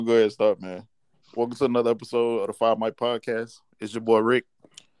Go ahead and start, man. Welcome to another episode of the Five Mic Podcast. It's your boy Rick.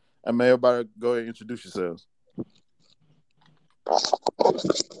 And man, everybody go ahead and introduce yourselves.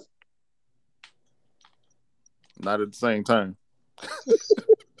 Not at the same time. This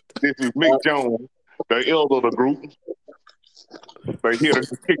is Mick Jones, the elder of the group. They here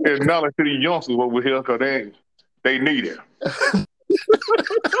to kick that knowledge to these youngsters over here because they need it.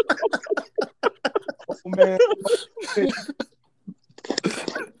 Man,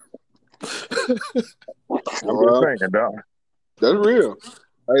 I'm just saying, dog. That's real.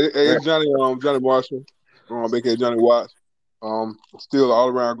 Hey, it's Johnny Marshall, aka Johnny Watts. Still an all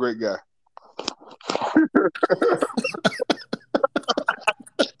around great guy.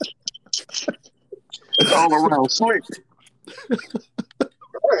 All around slick.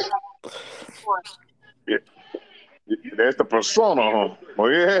 Yeah. That's the persona, huh?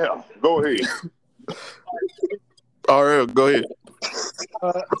 Well, yeah. Go ahead. All right, go ahead.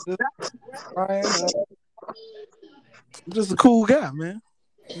 this is Ryan, I'm just a cool guy, man.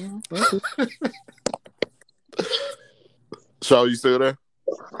 That's it. Shaw, you still there?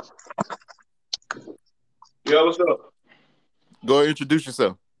 Yeah, what's up? Go ahead and introduce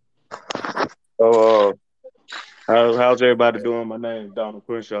yourself. Oh, how's everybody doing? My name is Donald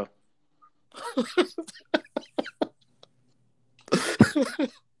Crenshaw.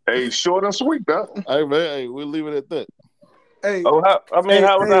 Hey, short and sweet, dog. Hey, man, hey, we'll leave it at that. Hey, Oh, how was hey,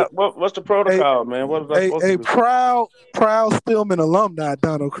 that? What's the protocol, man? What was I supposed to do? proud Stillman alumni,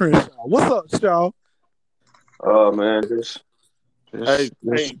 Donald Crenshaw. What's up, y'all? Oh man, Hey,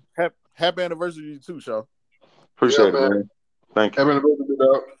 happy anniversary to you too, Shaw. appreciate Yeah, it, man. Thank you, Having a birthday,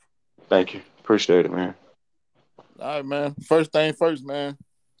 dog. thank you, appreciate it, man. All right, man. First thing first, man.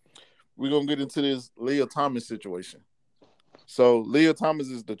 We're going to get into this Leah Thomas situation. So, Leah Thomas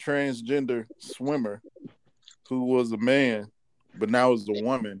is the transgender swimmer who was a man, but now is a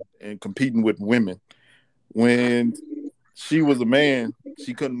woman and competing with women. When she was a man,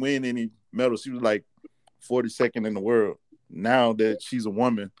 she couldn't win any medals. She was like 42nd in the world. Now that she's a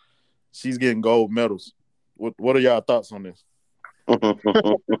woman, she's getting gold medals. What are y'all thoughts on this?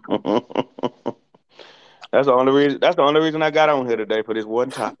 That's the only reason. That's the only reason I got on here today for this one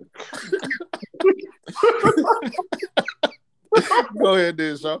topic. Go ahead,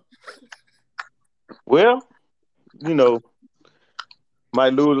 then, Shaw. Well,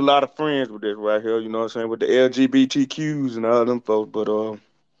 might lose a lot of friends with this right here. You know what I'm saying, with the LGBTQs and all them folks. But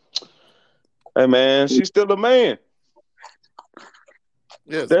hey, man, she's still a man.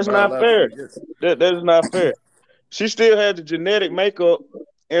 Yes, That's not fair. yes. That's not fair. She still has the genetic makeup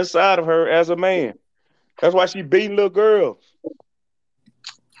inside of her as a man. That's why she beating little girls.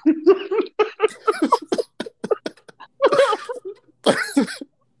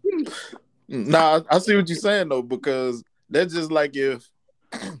 Nah, I see what you're saying though, because that's just like if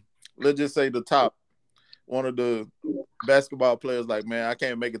let's just say one of the basketball players, like, man, I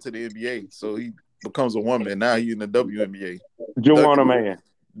can't make it to the NBA, so he becomes a woman. Now he's in the WNBA, Joanna man.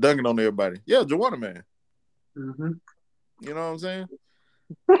 dunking on everybody. Yeah, Joanna man. Mm-hmm. You know what I'm saying?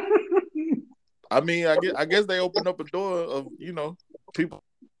 I mean, I guess they opened up a door of people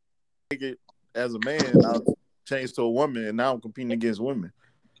take it as a man, and I'll change to a woman, and now I'm competing against women.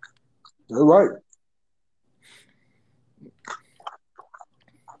 That's right.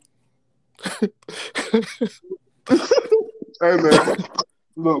 Hey, man.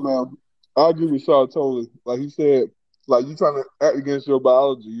 Look, man. I agree with Shaw totally. Like he said, like you trying to act against your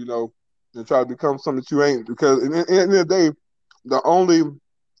biology, and try to become something that you ain't. Because at the end of the day, the only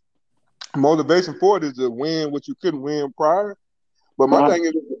motivation for it is to win what you couldn't win prior. But my thing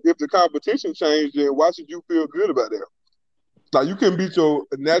is, if the competition changed, then why should you feel good about that? Like you couldn't beat your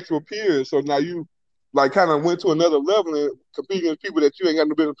natural peers, so now you like kind of went to another level and compete against people that you ain't got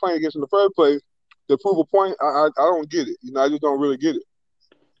no business playing against in the first place to prove a point. I don't get it. I just don't really get it.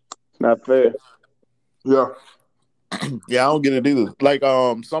 Not fair. Yeah. Yeah, I don't get it either. Like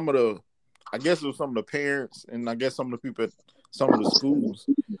I guess it was some of the parents and I guess some of the people at some of the schools,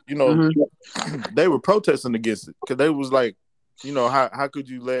 they were protesting against it because they was like, how could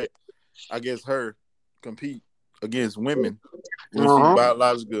you let, I guess, her compete against women when she's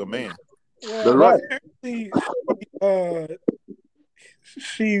biologically a man? That's Well, right. apparently,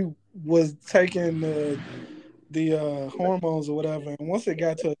 she was taking the hormones or whatever, and once it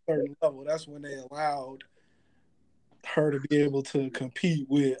got to a certain level, that's when they allowed her to be able to compete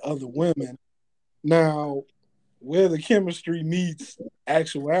with other women. Now, where the chemistry meets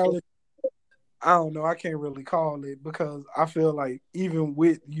actuality, I don't know. I can't really call it because I feel like even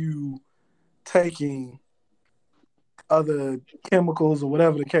with you taking other chemicals or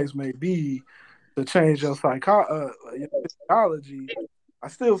whatever the case may be to change your physiology, I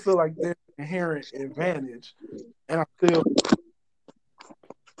still feel like there's an inherent advantage, and I feel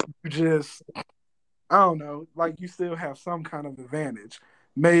you just, I don't know, like you still have some kind of advantage.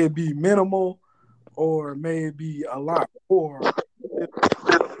 May it be minimal, or may it be a lot more.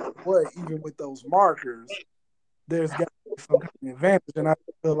 But even with those markers, there's got to be some kind of advantage, and I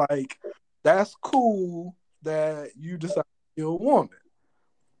feel like that's cool that you decide to be a woman.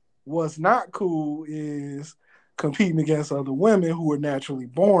 What's not cool is competing against other women who are naturally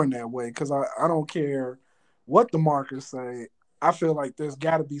born that way. Because I don't care what the markers say. I feel like there's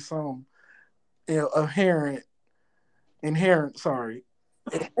got to be some inherent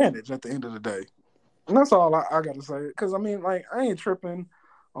advantage at the end of the day. And that's all I got to say. Because, I mean, like, I ain't tripping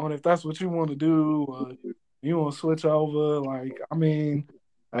on if that's what you want to do. You want to switch over. Like, I mean,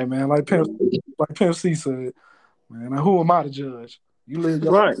 hey, man, like Pimp C said, man, who am I to judge? You live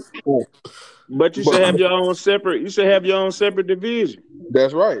your Right. But you should have your own separate. You should have your own separate division.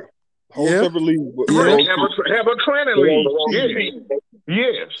 That's right. Whole Yeah. separate league. Yeah. Have a training league.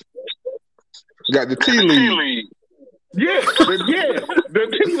 Yes. Got the T League. Yes. The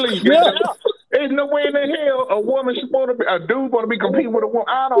T League. Yeah. There's no way in the hell a dude supposed to be competing with a woman.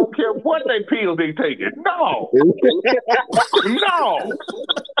 I don't care what they pills they taking. No. No.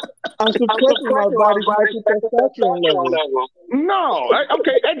 I'm suppressing my body's testosterone level. No.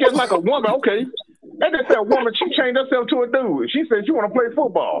 Okay, that's just like a woman. Okay. That just a woman, she changed herself to a dude. She said she want to play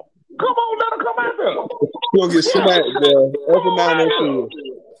football. Come on, let her come out there. You're going to get smacked, bro. Up and down that field.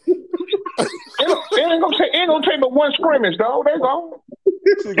 It ain't gonna take but one scrimmage, dog. That's all.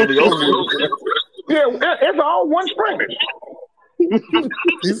 Yeah, it's all one scrimmage. Then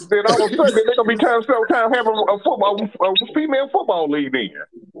all of a sudden they're gonna be time to have a female football league then.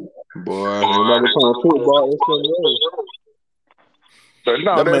 Boy, everybody playing football. It's so so,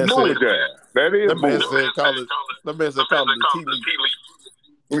 no, that's bully jazz. That is that man bully. said call it the T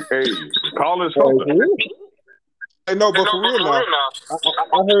League. Hey, call it something. Hey, no, but for real now,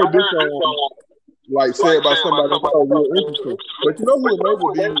 I heard this like said by somebody that was real interesting. But you know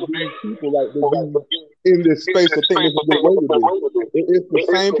who enabled these people like to be in this space to think it's a good way to do? It's the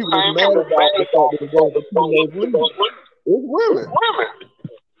same people that's mad about the fact that they're going to teenage league. It's women.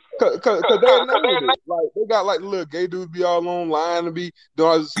 Cause they're enabled it. Like they got like little gay dudes be all online and be doing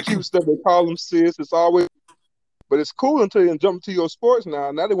all this cute stuff. They call them sis. It's always. But it's cool until you jump into your sports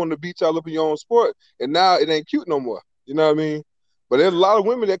now. Now they want to beat y'all up in your own sport, and now it ain't cute no more. You know what I mean? But there's a lot of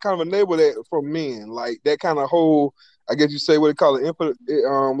women that kind of enable that from men, like that kind of whole, I guess you say what they call it,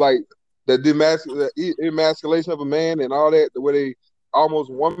 like the emasculation of a man and all that, the way they almost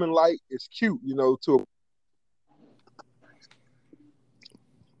woman-like is cute, you know. To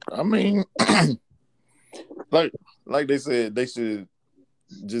I mean, like they said, they should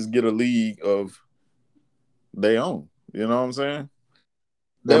just get a league of their own. You know what I'm saying?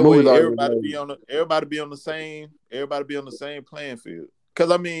 That way, everybody be on the same playing field. Because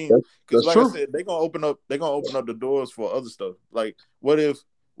I mean, because like true. I said, they're gonna open up the doors for other stuff. Like, what if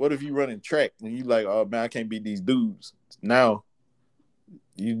you running track and you like, oh man, I can't beat these dudes. Now,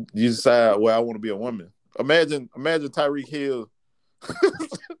 you decide, well, I want to be a woman. Imagine Tyreek Hill.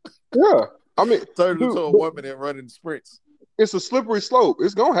 Yeah, I mean, turn into a woman and running sprints. It's a slippery slope.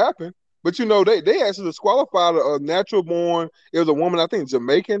 It's gonna happen. But you know, they actually disqualified a natural born. It was a woman, I think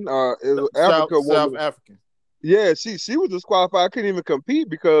Jamaican, it was South African. Yeah, she was disqualified. Couldn't even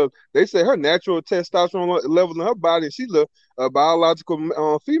compete because they said her natural testosterone levels in her body. She's a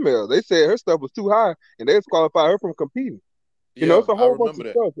biological female. They said her stuff was too high, and they disqualified her from competing. You know, it's a whole bunch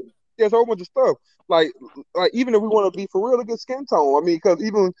of stuff. Yeah, it's a whole bunch of stuff. Like even if we want to be for real, look at skin tone. I mean, because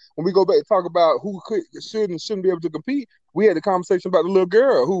even when we go back and talk about who should and shouldn't be able to compete, we had a conversation about the little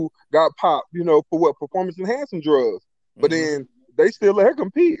girl who got popped, you know, for what, performance enhancing drugs. But then they still let her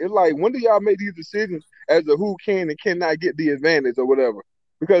compete. It's like, when do y'all make these decisions as to who can and cannot get the advantage or whatever?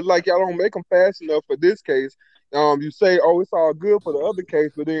 Because like y'all don't make them fast enough for this case. You say, oh, it's all good for the other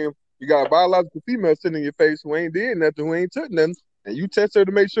case, but then you got a biological female sitting in your face who ain't did nothing, who ain't took nothing, and you test her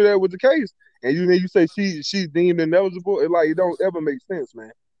to make sure that was the case, and you say she's deemed ineligible. It like, it don't ever make sense, man.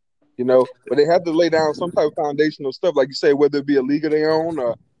 You know, but they have to lay down some type of foundational stuff, like you say, whether it be a league of their own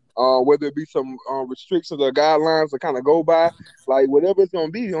or whether it be some restrictions or guidelines to kind of go by. Like, whatever it's gonna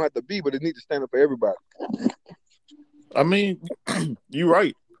be, you don't have to be, but it needs to stand up for everybody. I mean, you're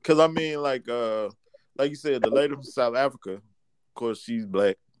right, because I mean, like you said, the lady from South Africa, of course, she's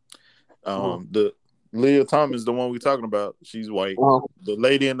black. The Leah Thomas, the one we're talking about, she's white. The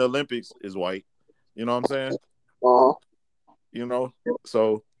lady in the Olympics is white. You know what I'm saying? You know,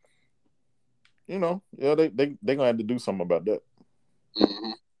 so you know, yeah, they gonna have to do something about that.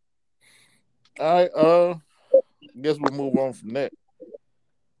 All right, guess we'll move on from that.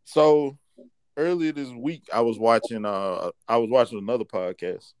 So earlier this week, I was watching another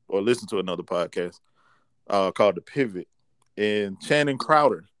podcast or listening to another podcast called The Pivot, and Channing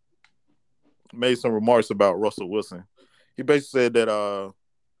Crowder made some remarks about Russell Wilson. He basically said that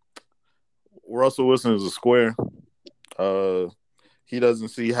Russell Wilson is a square. He doesn't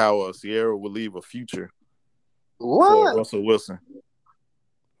see how Sierra will leave a future for Russell Wilson.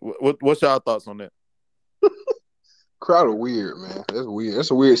 What's y'all thoughts on that? Crowder weird, man. That's weird. That's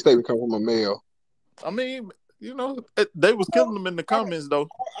a weird statement coming from a male. I mean, they was killing them in the comments, though.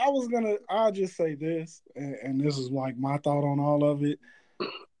 I'll just say this, and this is like my thought on all of it.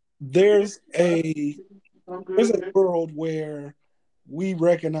 There's a world where we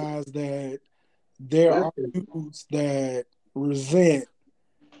recognize that there are dudes that resent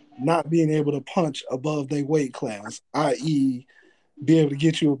not being able to punch above their weight class, i.e., be able to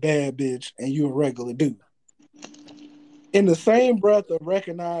get you a bad bitch and you a regular dude. In the same breath of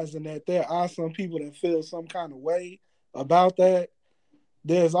recognizing that there are some people that feel some kind of way about that,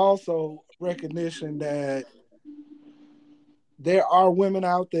 there's also recognition that there are women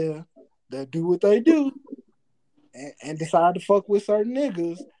out there that do what they do and decide to fuck with certain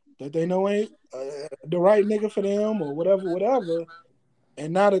niggas that they know ain't the right nigga for them or whatever.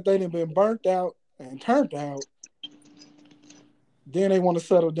 And now that they done been burnt out and turned out, then they want to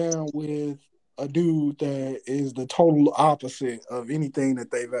settle down with a dude that is the total opposite of anything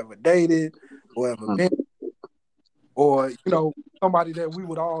that they've ever dated or ever been, or somebody that we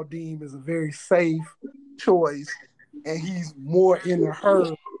would all deem as a very safe choice, and he's more into her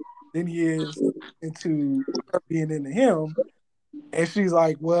than he is into her being into him, and she's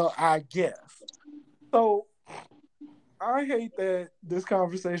like, well, I guess. So I hate that this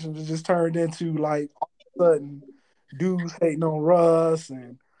conversation has just turned into like all of a sudden dudes hating on Russ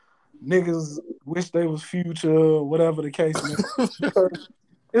and niggas wish they was Future or whatever the case may be.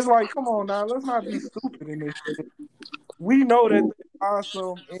 It's like, come on now, let's not be stupid in this shit. We know that there are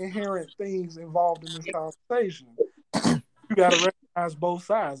some inherent things involved in this conversation. You got to recognize both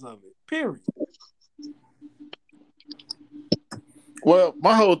sides of it, period. Well,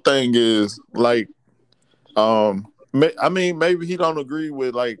 my whole thing is like, I mean, maybe he don't agree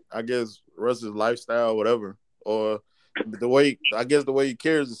with like, I guess Russ's lifestyle, whatever, or the way he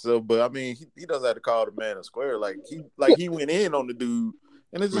carries himself. But I mean, he doesn't have to call the man a square. Like he went in on the dude,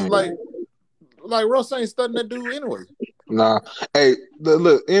 and it's just like Russ ain't studying that dude anyway. Nah, hey,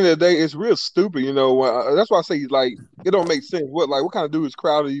 look. End of the day, it's real stupid. That's why I say like it don't make sense. What kind of dude is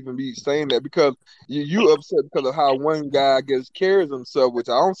Crowder even be saying that? Because you upset because of how one guy carries himself, which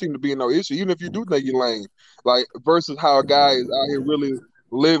I don't seem to be no issue. Even if you do think you're lame, like versus how a guy is out here really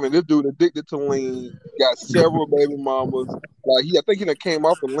living. This dude addicted to lean, got several baby mamas. Like I think he done came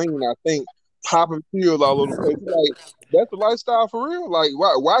off the lean. I think popping pills all over the place. Like that's the lifestyle for real. Like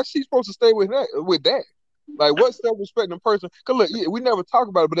why is she supposed to stay with that? Like what self-respecting person? Cause look, we never talk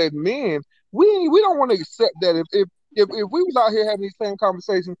about it, but as men, we don't want to accept that if we was out here having these same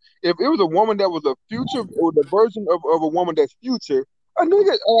conversations, if it was a woman that was a future or the version of a woman that's future, a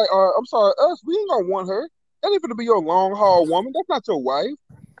nigga, I'm sorry, us, we ain't gonna want her. That ain't gonna be your long haul woman. That's not your wife.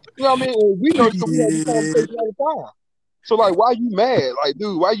 You know what I mean? And we know because we have this conversation all the time. So like, why you mad? Like,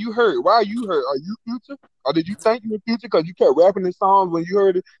 dude, why you hurt? Why are you hurt? Are you Future? Or did you think you were Future because you kept rapping this song when you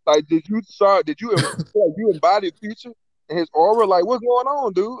heard it? Like, did you embody Future and his aura? Like, what's going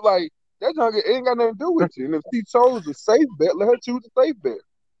on, dude? Like, that junk ain't got nothing to do with you. And if she chose a safe bet, let her choose a safe bet.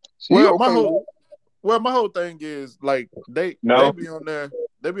 My whole thing is like they be on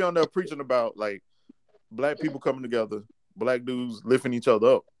there preaching about like black people coming together, black dudes lifting each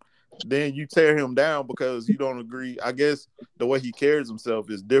other up. Then you tear him down because you don't agree. I guess the way he carries himself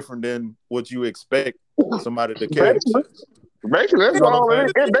is different than what you expect somebody to carry themselves. Basically, that's all it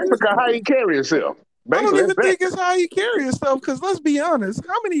is. It's basically how he carries himself. I don't even think it's how he carries himself, because let's be honest,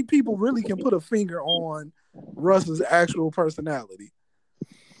 how many people really can put a finger on Russ's actual personality?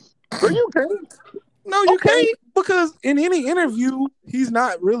 But you can't. No, you can't, because in any interview, he's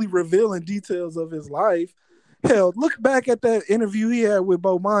not really revealing details of his life. Hell, look back at that interview he had with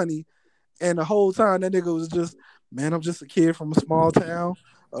Bomani, and the whole time that nigga was just, man, I'm just a kid from a small town,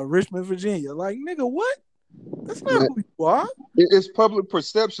 Richmond, Virginia. Like, nigga, what? That's not who you are. It's public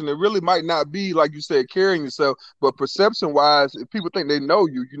perception. It really might not be, like you said, carrying yourself, but perception-wise, if people think they know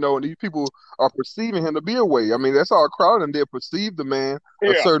you, and these people are perceiving him to be a way. I mean, that's all crowd, and they perceive the man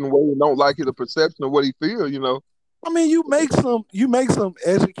a certain way and don't like the perception of what he feels, I mean, you make some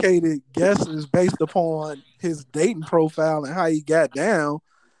educated guesses based upon his dating profile and how he got down.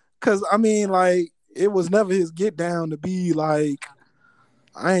 Cause I mean, like, it was never his get down to be like,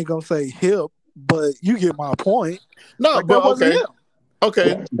 I ain't gonna say hip, but you get my point. No, like, but okay.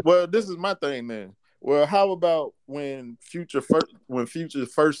 Okay, well, this is my thing then. Well, how about when Future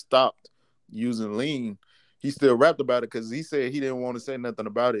first stopped using lean, he still rapped about it because he said he didn't want to say nothing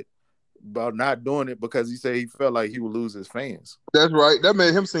about it, about not doing it because he said he felt like he would lose his fans. That's right. That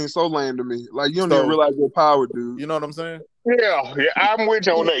made him seem so lame to me. Like, you don't even So, realize your power, dude. you know what I'm saying? Yeah, I'm with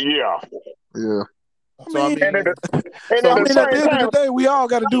you on that. Yeah. Yeah. So I mean, And at the I mean, at the same end time, of the day, we all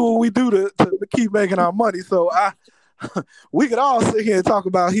got to do what we do to keep making our money. So we could all sit here and talk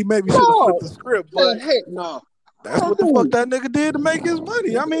about he maybe should have flipped the script, but heck no. that's what the fuck that nigga did to make his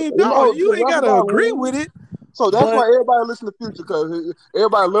money. I mean, You no, know, you ain't that's gotta why agree we- with it. So that's But- why everybody listen to Future, because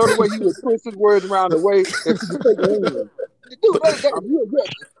everybody love the way he would twist his words around the way that people take lean. Dude,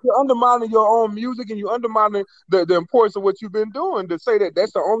 you're undermining your own music, and you're undermining the importance of what you've been doing to say that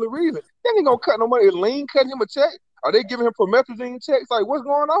that's the only reason. They ain't gonna cut no money. Is Lean cutting him a check? Are they giving him promethazine checks? Like, what's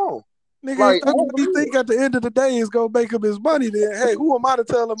going on? Nigga, Like, if that's what he think at the end of the day is gonna make him his money, then hey, who am I to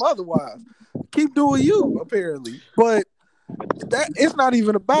tell him otherwise? Keep doing you, apparently. But that it's not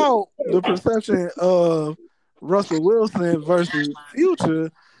even about the perception of Russell Wilson versus Future.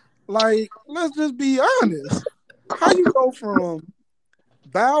 Like, let's just be honest. How you go from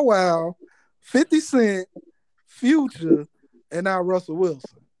Bow Wow, 50 Cent, Future, and now Russell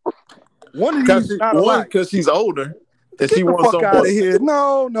Wilson? One of these is not alike. because she's older and Get she the wants fuck out of here.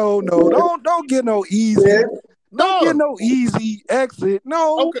 No. Don't get no easy. Don't get no easy exit.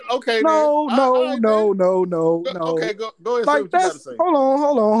 No. Okay. No. Okay, go ahead. Like, Say what you gotta say.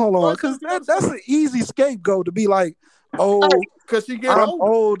 hold on. Because that's an easy scapegoat to be like, oh, Because she get I'm older.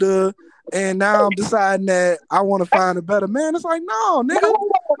 older, and now I'm deciding that I want to find a better man. It's like, no, nigga.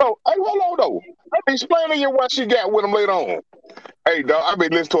 Hold on, though. I'm explaining to you what she got with him later on. Hey, dog, I've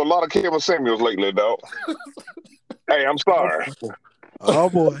been listening to a lot of Kevin Samuels lately, dog. Hey, I'm sorry. Oh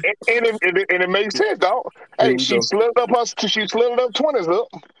boy. And it makes sense, dog. Hey, she slid up 20s up,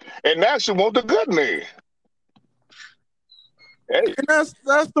 and now she want the good man. Hey, And that's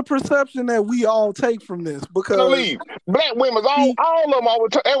the perception that we all take from this, because black women, all of them,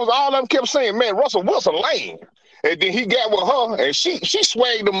 all of them kept saying, "Man, Russell Wilson lame," and then he got with her, and she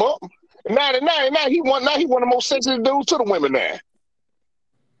swagged him up. Now he one of the most sensitive dudes to the women now.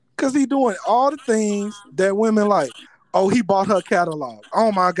 Because he doing all the things that women like. Oh, he bought her catalog.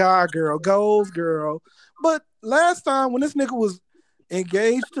 Oh my God, girl, goals, girl. But last time when this nigga was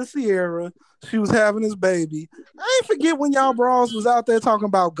engaged to Sierra, she was having his baby. I ain't forget when y'all bras was out there talking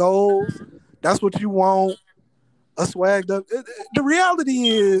about goals. That's what you want. A swagged up. The reality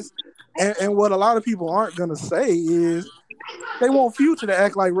is, and what a lot of people aren't gonna say is, they want Future to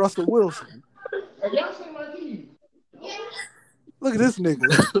act like Russell Wilson. Have y'all seen my keys? Look at this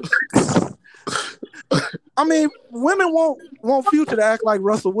nigga. I mean, women want Future to act like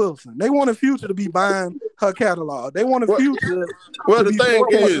Russell Wilson. They wanted Future to be buying her catalog. They wanted Future to be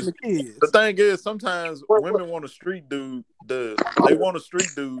forecasting the kids. The thing is, sometimes women want a street dude. They want a street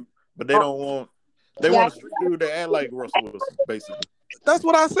dude, but they don't want. They want a street dude that act like Russell Wilson, basically. That's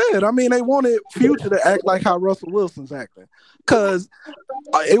what I said. I mean, they wanted Future to act like how Russell Wilson's acting, because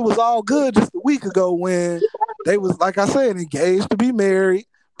it was all good just a week ago when they was, like I said, engaged to be married,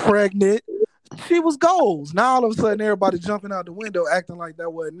 pregnant. She was goals. Now all of a sudden everybody jumping out the window acting like that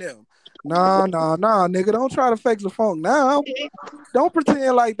wasn't them. Nah, nigga. Don't try to fake the funk now. Don't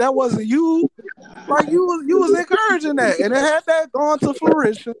pretend like that wasn't you. Like you was encouraging that. And it had that gone to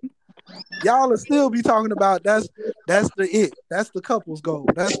fruition, y'all will still be talking about that's the it. That's the couple's goal.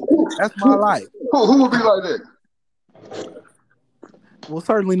 That's my life. Who would be like that? Well,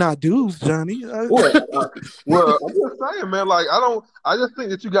 certainly not dudes, Johnny. Well, I'm just saying, man. Like, I just think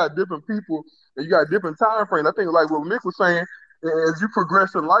that you got different people and you got different time frames. I think, like what Mick was saying, as you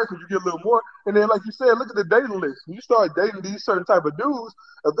progress in life, as you get a little more, and then, like you said, look at the dating list. When you start dating these certain type of dudes,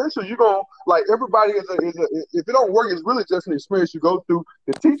 eventually you're gonna, like, everybody is a. If it don't work, it's really just an experience you go through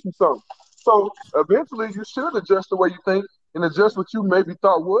to teach you something. So eventually, you should adjust the way you think and adjust what you maybe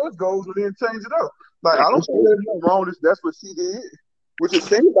thought was goals, and then change it up. Like, I don't think there's nothing wrong with this. That's what she did. Which it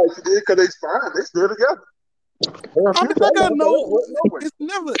seems like she did, because they fine. They still together. I mean, I got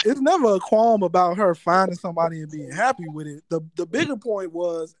it's never a qualm about her finding somebody and being happy with it. The bigger point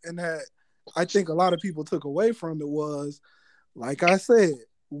was, and that I think a lot of people took away from it, was, like I said,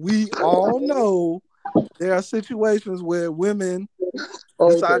 we all know there are situations where women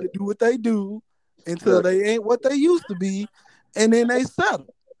decide to do what they do until they ain't what they used to be, and then they settle.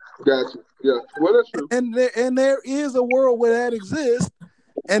 Gotcha. Yeah. Well, that's true. And there is a world where that exists.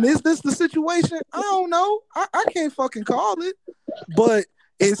 And is this the situation? I don't know. I can't fucking call it. But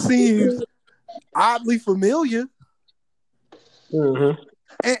it seems oddly familiar. Mm-hmm.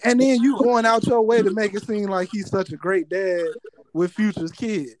 And then you going out your way to make it seem like he's such a great dad with Future's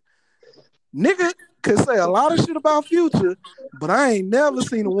kid. Nigga could say a lot of shit about Future, but I ain't never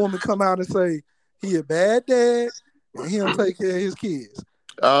seen a woman come out and say he a bad dad and he don't take care of his kids.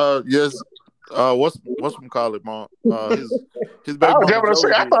 Yes. What's from call it, mom? His I baby was mama never say.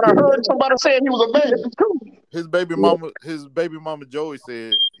 Joey I did. thought I heard somebody saying he was a bad too. His baby mama Joey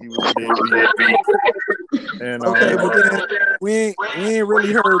said he was a deadbeat. And Okay, but then we ain't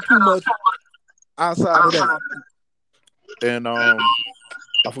really heard too much outside of that. And I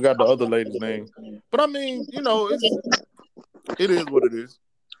forgot the other lady's name. But I mean, you know, it is what it is.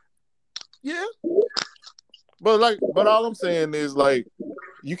 Yeah. But all I'm saying is like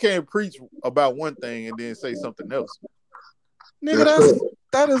you can't preach about one thing and then say something else. Nigga,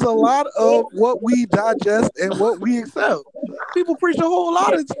 that is a lot of what we digest and what we accept. People preach a whole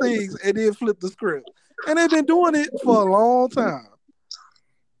lot of things and then flip the script. And they've been doing it for a long time.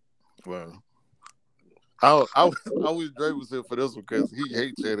 Well, I wish Dre was here for this one because he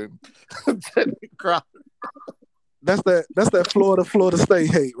hates Channing Crowder. That's that Florida State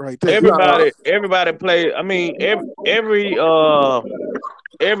hate right there. Everybody play. I mean, every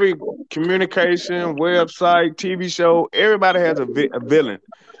communication website, TV show, everybody has a villain,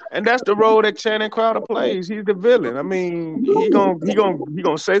 and that's the role that Channing Crowder plays. He's the villain. I mean, he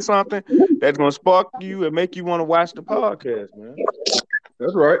gonna say something that's gonna spark you and make you want to watch the podcast, man.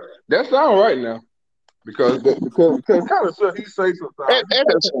 That's right. That sounds right now. Because kind of stuff he say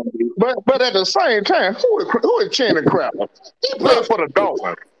sometimes. But at the same time, who is Channing Crowder? He played for the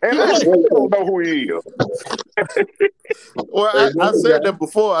Dolphins, and I still don't know who he is. Well, I said that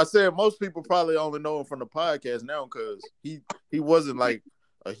before. I said most people probably only know him from the podcast now because he wasn't like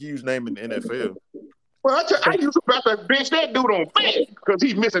a huge name in the NFL. Well, I used to about to bench that dude on bed because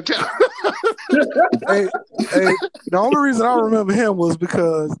he's missing time. hey, the only reason I remember him was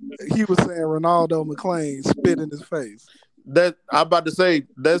because he was saying Ronaldo McClain spit in his face. That I'm about to say.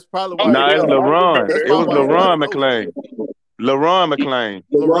 That's probably why. No, it's LaRon. It It was LaRon McClain. LaRon McClain.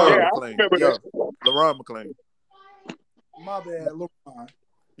 LaRon McClain. My bad, LaRon.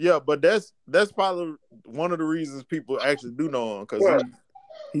 Yeah, but that's probably one of the reasons people actually do know him because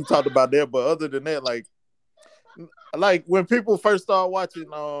he talked about that. But other than that, like when people first started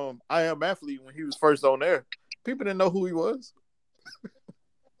watching I Am Athlete when he was first on there, people didn't know who he was.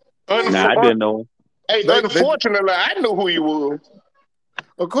 Nah, I didn't know him. Hey, unfortunately, I knew who he was.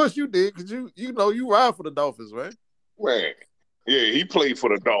 Of course you did, because you know you ride for the Dolphins, right? Man, yeah, he played for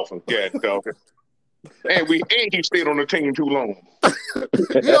the Dolphins. God, Dolphins. And he stayed on the team too long.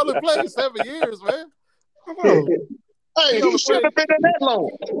 He only played 7 years, man. Oh, Hey, he should have been in that long.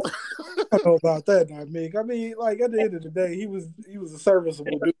 I don't know about that, now, Mick. I mean, like at the end of the day, he was a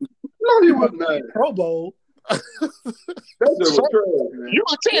serviceable dude. No, he was not. Pro Bowl. You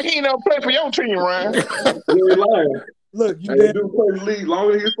can tell he ain't never played for your team, Ryan. You're lying. Look, you Hey, do play the league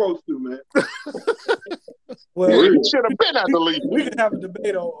longer than he's supposed to, man. Well, he should have been out the league. We can have a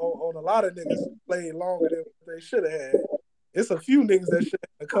debate on a lot of niggas who played longer than they should have had. It's a few niggas that should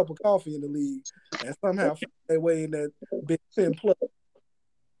have a cup of coffee in the league and somehow find their way in that Big 10 plus.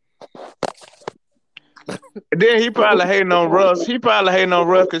 Then he probably hating on Russ. He probably hating on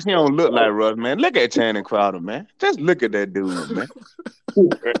Russ because he don't look like Russ, man. Look at Channing Crowder, man. Just look at that dude, man.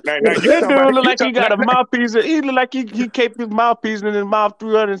 That dude look like he got a mouthpiece. He look like he kept his mouthpiece in his mouth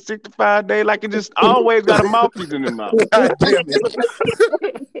 365 days, like he just always got a mouthpiece in his mouth. God damn it.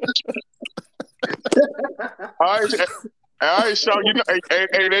 All right, Sean. You know, hey,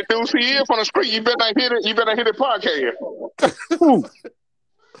 that dude see in from the street. You better not hit it. You better hit the podcast.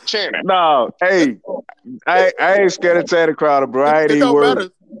 Channing. No, hey, I ain't scared of Channing Crowder, bro. I ain't It even don't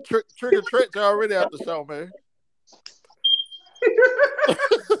worried. matter. Trigger Trench already out the show, man.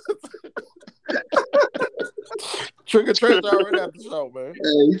 Trigger Trench already out the show, man. Hey,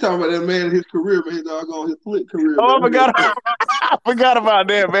 you talking about that man in his career, man? His doggone his flick career. Oh, man. I forgot about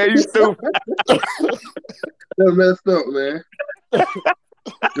that, man. You stupid. That messed up, man.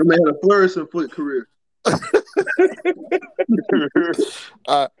 That man had a flourishing flick career.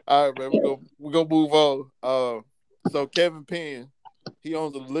 All right, man. We're gonna move on. So Kevin Penn, he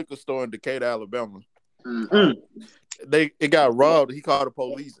owns a liquor store in Decatur, Alabama. Mm-hmm. It got robbed. He called the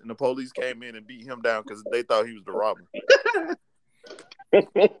police, and the police came in and beat him down because they thought he was the robber.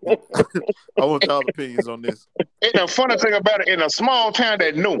 I want y'all opinions on this. And the funny thing about it, in a small town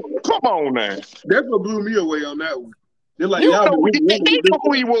that knew. Come on, man. That's what blew me away on that one. They're like, You y'all know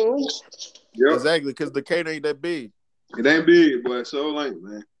who he was. Yep. Exactly, because Decatur ain't that big. It ain't big, but so ain't,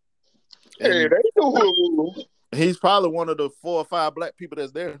 man. Hey, they knew who it was. He's probably one of the 4 or 5 black people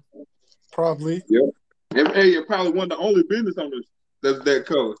that's there. Probably. Yep. And hey, you're probably one of the only business owners that's that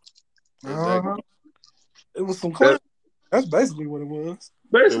color. Exactly. It was some clowns. That's basically what it was.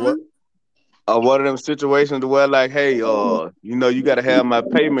 Basically. One of them situations where like, hey, you got to have my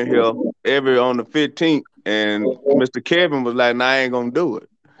payment here every on the 15th, and Mr. Kevin was like, "Nah, I ain't gonna do it,"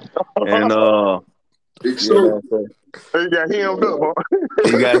 and Extortion. He got hemmed up, huh?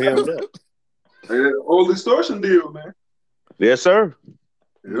 he got him up. Old extortion deal, man. Yes, sir.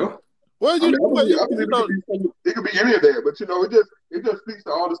 Yeah. Well, I mean, you know, it could be any of that, but it just speaks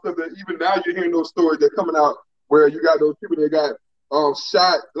to all the stuff that even now you're hearing those stories that coming out where you got those people that got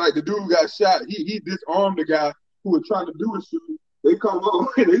shot, like the dude got shot. He disarmed the guy who was trying to do a shoot. They come over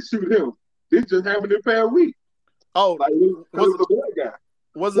and they shoot him. This just happened in past week. Oh, like it was a black guy.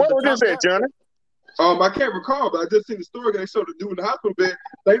 Was it What the was this at, Johnny? I can't recall, but I just seen the story. They showed the dude in the hospital bed.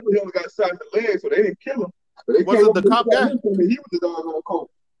 Thankfully, he only got shot in the leg, so they didn't kill him. But they Was came it over the and cop shot guy? him, and he was the dog on coat.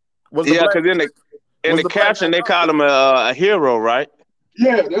 Yeah, because in the caption they called him a hero, right?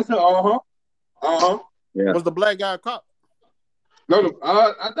 Yeah, that's Yeah. Was the black guy a cop? No,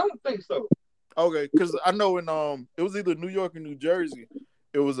 I don't think so. Okay, because I know in it was either New York or New Jersey.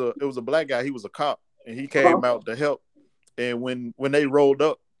 It was a black guy. He was a cop, and he came out to help. And when they rolled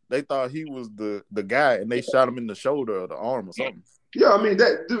up, they thought he was the guy, and they shot him in the shoulder or the arm or something. Yeah, I mean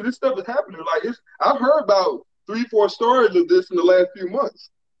this stuff is happening. Like I've heard about 3-4 stories of this in the last few months.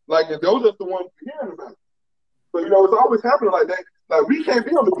 Like, and those are the ones we're hearing about. So it's always happening like that. Like we can't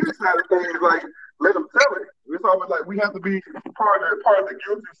be on the good side of things. Like let them tell it. It's always like we have to be part of the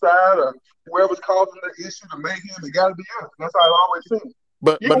guilty side, or whoever's causing the issue to make him. It got to be us. That's how it always seems.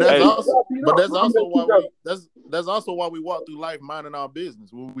 But that's also why we walk through life minding our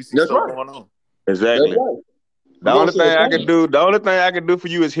business when we see stuff going on. Exactly. Right. The only thing I can do for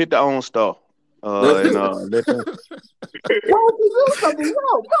you is hit the own star. Why don't you do something? No, do something.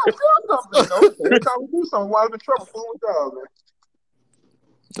 Every time we do something, why is in trouble fooling with y'all, man?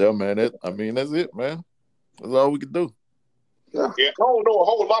 Yeah, man. That's it, man. That's all we can do. Yeah, I don't know a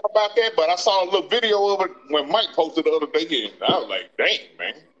whole lot about that, but I saw a little video of it when Mike posted the other day, and I was like, "Dang,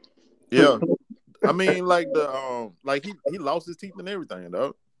 man!" Yeah, I mean, like he lost his teeth and everything,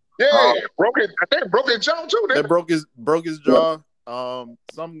 though. Yeah, broke it. I think broke his jaw too. They broke his jaw.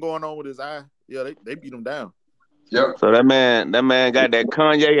 Something going on with his eye. Yeah, they beat him down. Yeah. So that man got that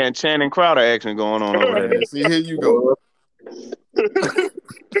Kanye and Channing Crowder action going on over there. See, here you go.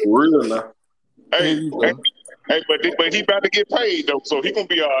 Real now. Hey, but he about to get paid though, so he gonna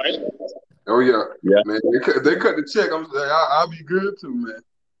be all right. Oh yeah. Man, they cut the check. I'll be good too, man.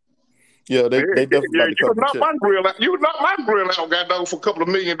 Yeah, they definitely about to cut the check. You knocked my grill out, goddamn, for a couple of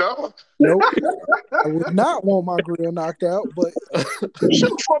 $1 million. Nope. I would not want my grill knocked out, but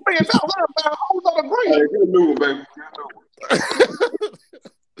shoot, for $1 million, I buy a whole other grill. Hey, get a new one, baby.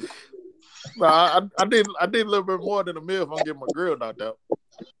 Nah, I did a little bit more than $1 million if I'm getting my grill knocked out.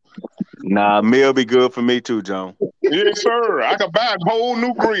 Nah, meal be good for me too, John. Yes, sir. I can buy a whole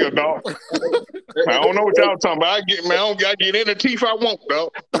new grill, dog. I don't know what y'all talking about. I get any teeth I want,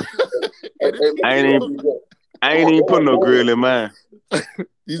 dog. I ain't even putting no grill in mine.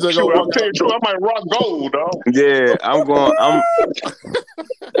 You just Shoot, I'm telling you, true, I might rock gold, dog. Yeah, I'm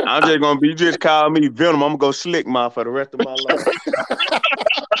just gonna be. You just call me Venom. I'm gonna go slick mouth for the rest of my life.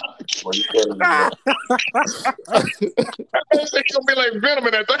 He's gonna be like Venom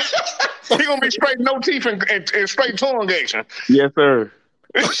in that thing. He gonna be straight no teeth and straight tongue action. Yes, sir.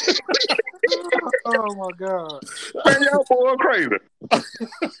 oh my God, man, y'all boy crazy.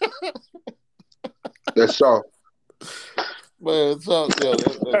 That's sharp. Man,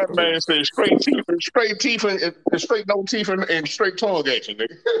 that man said straight teeth and straight no teeth and straight tongue action,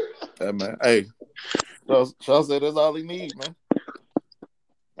 nigga. Yeah, man. Hey, Shaw said that's all he needs, man.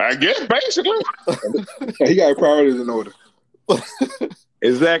 I guess basically. He got priorities in order.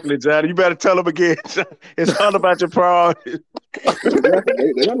 Exactly, Johnny. You better tell him again. It's all about your priorities.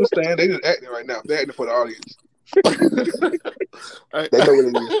 They understand. They just acting right now. They're acting for the audience. Hey, they know what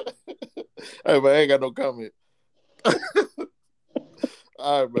it is. Hey, man, I ain't got no comment.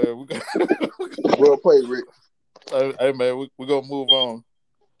 All right, man. Well played, Rick. Hey, man, we're gonna move on.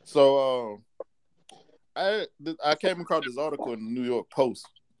 So, I came across this article in the New York Post,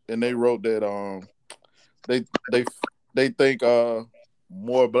 and they wrote that they think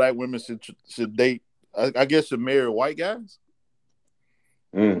more black women should date. I guess should marry white guys.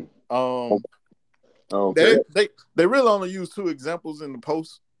 Okay. They really only use 2 examples in the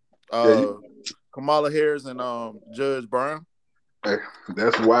post. Kamala Harris and Judge Brown. Hey,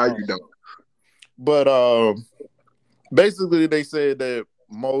 that's why you don't. But basically they said that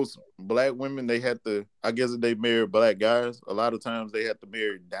most black women, they had to, I guess if they marry black guys, a lot of times they have to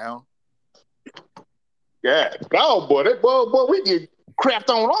marry down. Yeah, no, boy, we get crapped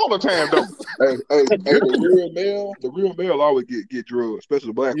on all the time, though. Hey, the real male always get drugged, especially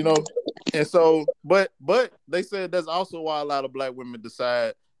the black. You know, and so, but they said that's also why a lot of black women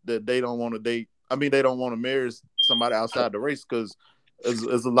decide that they don't want to date. I mean, they don't want to marry somebody outside the race because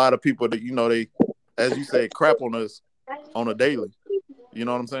there's a lot of people that, you know, they, as you say, crap on us on a daily. You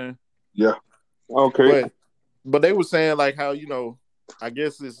know what I'm saying? Yeah. Okay. But they were saying like how, you know, I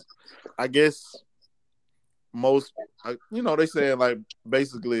guess most, you know, they saying like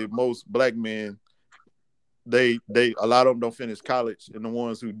basically most black men, they a lot of them don't finish college, and the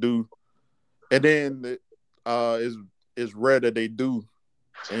ones who do, and then it's rare that they do,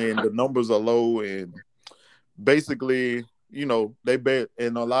 and the numbers are low, and basically, you know,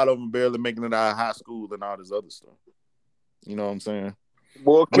 and a lot of them barely making it out of high school and all this other stuff. You know what I'm saying?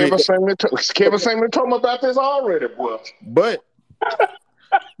 Boy, Kevin Samuel told me about this already, boy.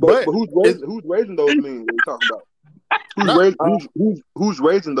 But who's raising those men they're talking about? Who's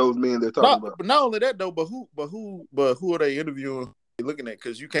raising those men they're talking about? But not only that though, but who are they interviewing? Looking at,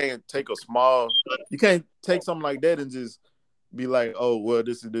 because you can't take something like that and just be like, oh well,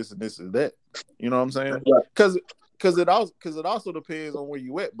 this is this and this is that. You know what I'm saying? Because it also depends on where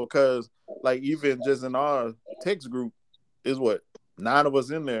you at. Because like even just in our text group is 9 of us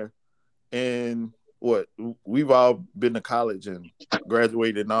in there, and we've all been to college and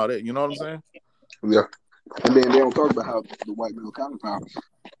graduated and all that. You know what I'm saying? Yeah. And then they don't talk about how the white male counterpart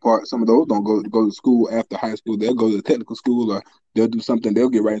part. Some of those don't go to school after high school. They'll go to the technical school, or they'll do something. They'll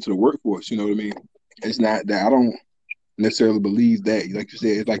get right into the workforce. You know what I mean? It's not that I don't necessarily believe that. Like you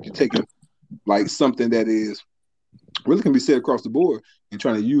said, it's like you're taking like something that is really can be said across the board and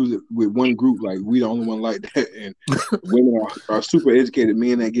trying to use it with one group. Like we the only one like that, and women are super educated.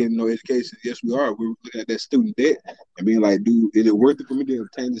 Men ain't getting no education. Yes, we are. We're looking at that student debt and being like, dude, is it worth it for me to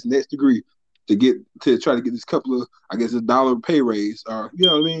obtain this next degree to try to get this couple of, I guess, $1 pay raise, or you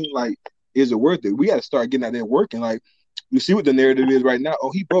know what I mean? Like, is it worth it? We got to start getting out there working. Like, you see what the narrative is right now.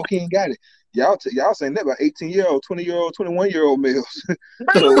 Oh, he broke, he ain't got it. Y'all saying that about 18-year-old, 20-year-old, 21-year-old males.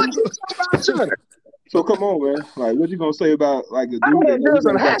 So come on, man. Like, what you gonna say about like the dude that girls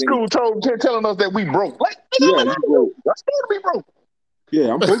in high school telling us that we broke? Like, yeah, you broke. I'm supposed to be broke.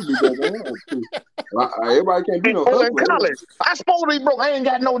 Yeah, I'm supposed to be broke. Everybody can't be no hustler. In college, I'm supposed to be broke. I ain't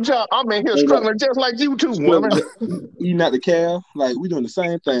got no job. I'm in here struggling just like you two, women. Eating out the calf, like we doing the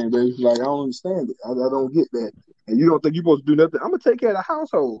same thing, baby. Like I don't understand it. I don't get that. And you don't think you're supposed to do nothing? I'm gonna take care of the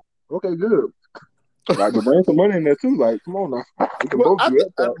household. Okay, good. Like to bring some money in there too. Like, come on now. We can both do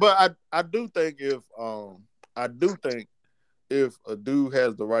that. But I do think if a dude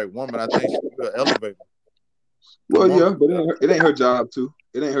has the right woman, I think she will elevate him. Well, yeah, but it ain't her job to.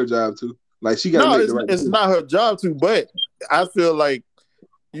 It ain't her job to. Like she got to make the right it's not her job to. But I feel like,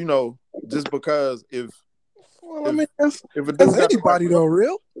 you know, just because if anybody though,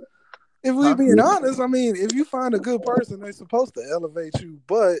 real. If we being honest, I mean, if you find a good person, they're supposed to elevate you.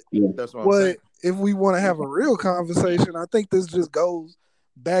 But that's what I'm saying. If we want to have a real conversation, I think this just goes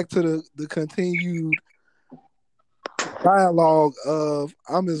back to the continued dialogue of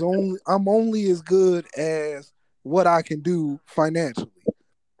I'm only as good as what I can do financially.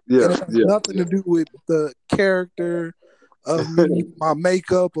 Yeah, and it has nothing to do with the character of me, my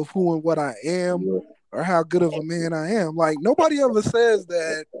makeup of who and what I am, or how good of a man I am. Like nobody ever says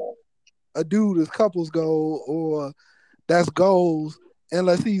that a dude is couples goal or that's goals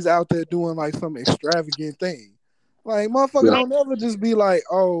unless he's out there doing like some extravagant thing. Like motherfucker don't ever just be like,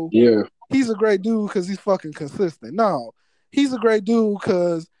 oh, he's a great dude because he's fucking consistent. No, he's a great dude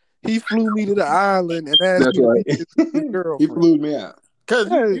because he flew me to the island and asked me to be his girlfriend. He flew me out. He's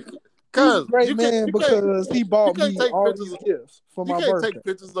a great man because he bought me all these gifts for my birthday. You can't take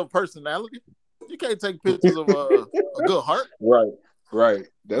pictures of personality. You can't take pictures of a good heart. Right.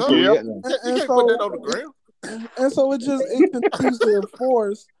 That's what you can't put that on the ground. And so it continues to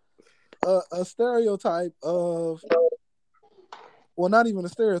enforce a stereotype of, well, not even a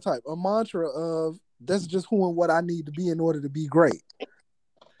stereotype, a mantra of that's just who and what I need to be in order to be great.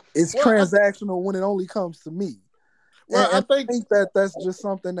 It's transactional when it only comes to me. Well, I think that's just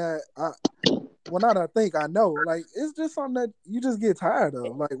something that I know. Like, it's just something that you just get tired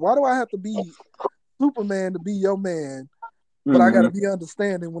of. Like, why do I have to be Superman to be your man, but I got to be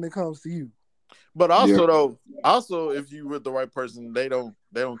understanding when it comes to you? But also, if you with the right person, they don't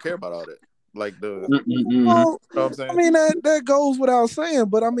care about all that. Like well, you know what I'm saying? I mean, that goes without saying,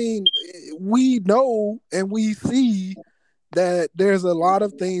 but I mean, we know and we see that there's a lot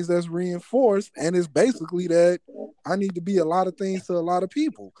of things that's reinforced, and it's basically that I need to be a lot of things to a lot of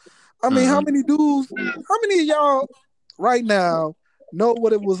people. I mean, how many of y'all right now know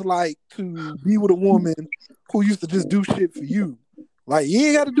what it was like to be with a woman who used to just do shit for you Like you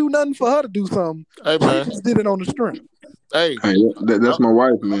ain't got to do nothing for her to do something. Hey She man, just did it on the strength. hey, That's my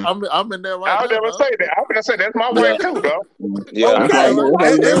wife, man. I'm in there right I'll now. never say that. I'm gonna say that's my wife too, dog. Yeah. Okay,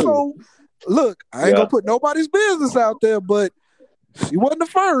 That's and how so look, I ain't gonna put nobody's business out there, but she wasn't the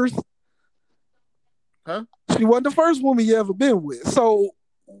first. Huh? She wasn't the first woman you ever been with. So,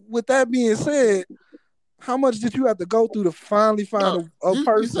 with that being said, how much did you have to go through to finally find a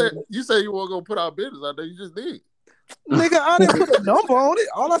person? You said you weren't gonna put our business out there. You just did. Nigga, I didn't put a number on it.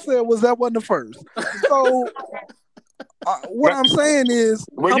 All I said was that wasn't the first. So, what I'm saying is,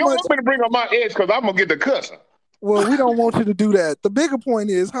 Well, you don't want me to bring up my ex because I'm gonna get the cussing. Well, we don't want you to do that. The bigger point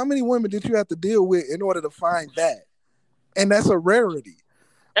is, how many women did you have to deal with in order to find that? And that's a rarity.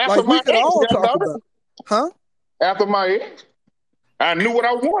 After Like we my could ex, all talk about, huh? After my ex, I knew what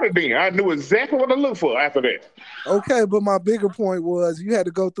I wanted then. I knew exactly what to look for after that. Okay, but my bigger point was you had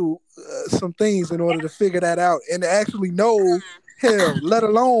to go through some things in order to figure that out and to actually know, hell, let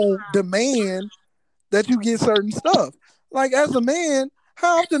alone demand that you get certain stuff. Like as a man,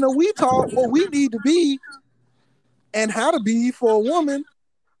 how often are we taught what we need to be and how to be for a woman,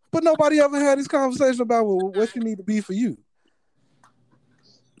 but nobody ever had this conversation about what you need to be for you?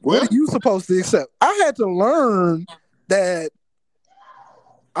 What are you supposed to accept? I had to learn that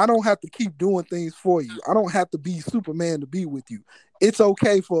I don't have to keep doing things for you. I don't have to be Superman to be with you. It's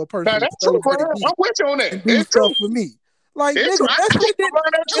okay for a person to celebrate me I'm with you on that. and do stuff for me. Like, nigga,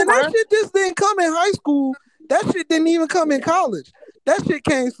 that shit just didn't come in high school. That shit didn't even come in college. That shit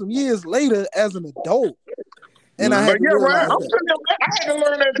came some years later as an adult. And I had to realize that. I had to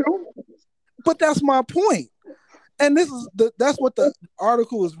learn that too. But that's my point. And that's what the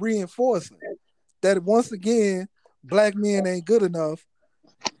article is reinforcing. That once again, black men ain't good enough.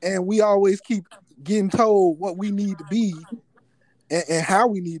 And we always keep getting told what we need to be and how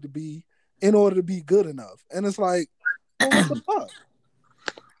we need to be in order to be good enough. And it's like, well, what the fuck?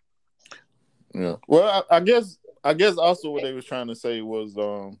 Yeah. Well, I guess also what they was trying to say was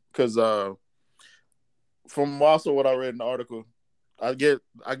because from also what I read in the article, I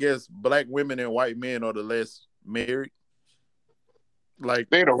guess black women and white men are the less married. Like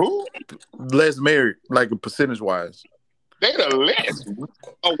they the who? Less married, like percentage wise. They the less.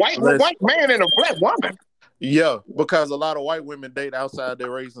 A white man and a black woman. Yeah, because a lot of white women date outside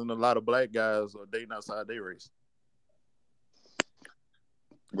their race, and a lot of black guys are dating outside their race.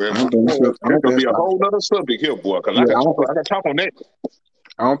 Well, that could be a whole other subject here, boy. Because I can talk on that.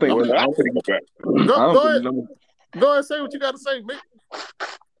 I don't think. Go ahead. Go ahead, say what you got to say, Mick.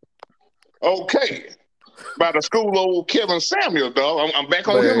 Okay. By the school old Kevin Samuel, dog. I'm back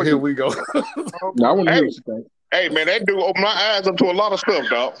on him again. Here we go. Now, I want to hear what you think. Hey, man, that dude opened my eyes up to a lot of stuff,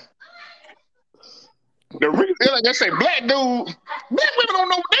 dog. The reason, like I say, black women don't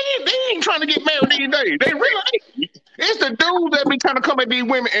know, they ain't trying to get married these days. They really ain't. It's the dudes that be trying to come at these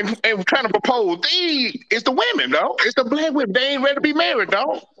women and trying to propose. It's the women, dog. It's the black women. They ain't ready to be married,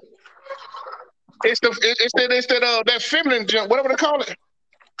 dog. It's that feminine junk, whatever they call it.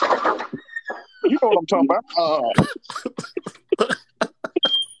 You know what I'm talking about.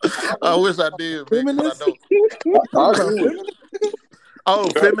 I wish I did, Feminism?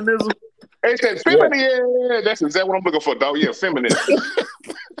 Feminism? They said feminism. Yeah, that's exactly what I'm looking for, dog. Yeah, feminism.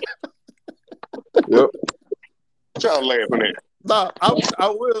 Yep. Y'all laughing at. No,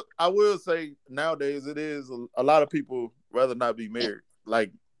 I will say nowadays it is a lot of people rather not be married.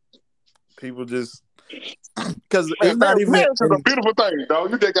 Like people just because it's not even. Marriage is a beautiful thing,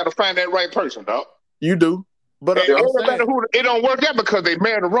 dog. You just got to find that right person, dog. You do, but everybody who it don't work out because they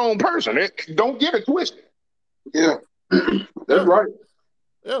married the wrong person. Don't get it twisted. Yeah, that's right.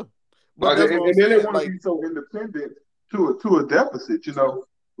 Yeah, but and then they want to be so independent to a deficit, you know,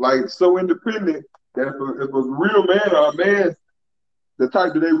 like so independent that if a real man or a man, the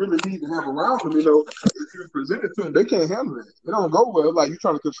type that they really need to have around them, you know, if you present it to them, they can't handle it. They don't go well. Like you're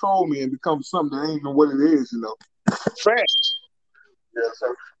trying to control me and become something that ain't even what it is, you know. Facts. Yeah,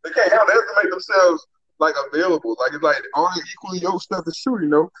 so they can't handle it. They have to make themselves like available. Like it's like all the equally yoked stuff is true, you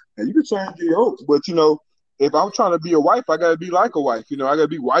know, and you can change your yokes, but you know, if I'm trying to be a wife, I gotta be like a wife, you know. I gotta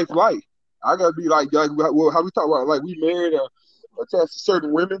be wife-like. I gotta be like how we talk about, like we married attached to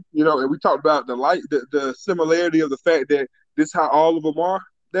certain women, you know, and we talked about the similarity of the fact that this is how all of them are.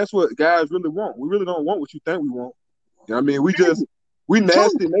 That's what guys really want. We really don't want what you think we want. You know what I mean? We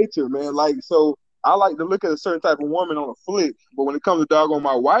nasty nature, man. Like, so I like to look at a certain type of woman on a flick, but when it comes to doggone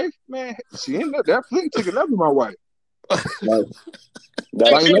my wife, man, she ain't that flick chicken up to my wife. That's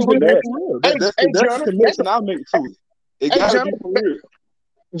the connection I make to it. It gotta be for real.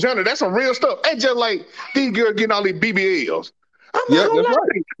 Johnny, that's some real stuff. Ain't just like these girls getting all these BBLs. I'm not gonna lie.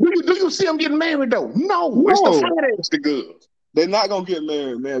 Do you see them getting married though? No, it's the finance, the girls. They're not gonna get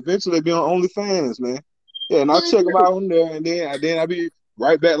married, man. Eventually, they be on OnlyFans, man. Yeah, and I'll check them out on there, and then I be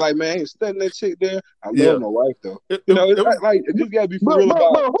right back like, man, I ain't studying that chick there. I Yeah. love my wife though. It It's was like you just gotta be for real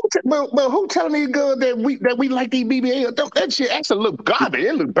about. But who telling these girls that we like these BBL? That shit actually look garbage.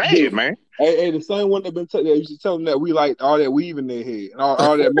 It look bad, man. Hey, the same one that used to tell them that we like all that weave in their head and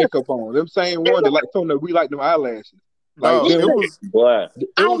all that makeup on. Them same one that like told them that we like them eyelashes. Like no, them, it was Boy, it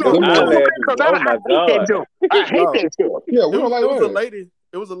I don't was know. them a, eyelashes. I Oh my hate God. that joke. I hate No. that joke. yeah, we it don't was, like it was a that. lady.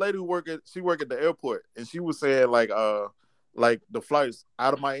 It was a lady who worked at the airport, and she was saying like the flights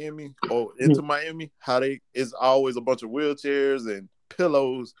out of Miami or into Miami, how it's always a bunch of wheelchairs and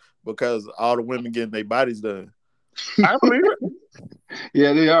pillows because all the women getting their bodies done. I believe it.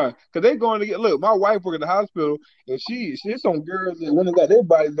 Yeah, they are. Cause they going to get look. My wife worked at the hospital, and she's some girls that went and got their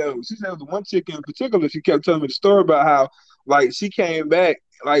body done. She said the one chick in particular. She kept telling me the story about how like she came back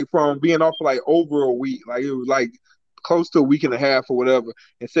like from being off for like over a week, like it was like close to a week and a half or whatever.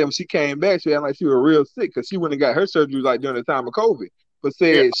 And said when she came back, she had like she was real sick because she went and got her surgery like during the time of COVID. But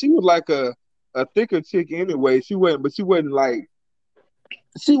said Yeah. she was like a thicker chick anyway. She wasn't like.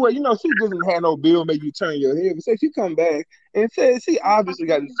 She she doesn't have no bill make you turn your head. But say she come back and said she obviously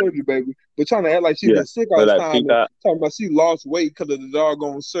got the surgery, baby, but trying to act like she Yeah. been sick all But this like time and peacock. talking about she lost weight because of the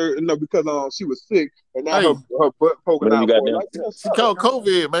doggone surgery. No, because she was sick and now Hey, her butt poking But you out got more. them. Like, she caught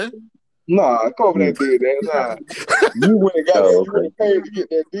COVID, man. nah, COVID ain't did that. Nah, you went and got Oh, it. You went okay. and paid to get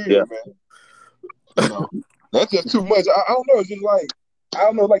that deal, Yeah. man. That's just too much. I don't know. It's just like I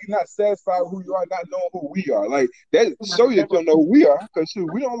don't know. Like you're not satisfied with who you are, not knowing who we are. Like that show you that you don't know who we are because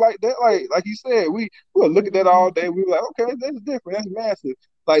we don't like that. Like you said, we'll look at that all day. We were like, okay, that's different. That's massive.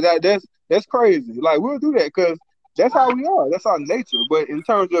 Like that's crazy. Like we'll do that because that's how we are. That's our nature. But in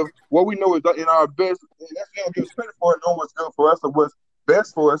terms of what we know is in our best, that's gonna give us credit for it, know what's good for us or what's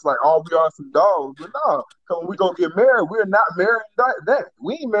best for us. Like all we are some dogs. But no, because when we gonna get married, we're not marrying that.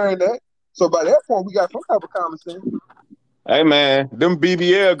 We ain't marrying that. So by that point, we got some type of common sense. Hey man, them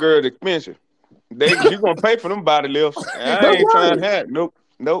BBL girls expensive. You gonna pay for them body lifts. I That's ain't trying right, to have nope.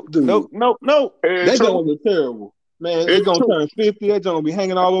 dude. It's That true. gonna be terrible, man. It's It's gonna true. turn 50. That gonna be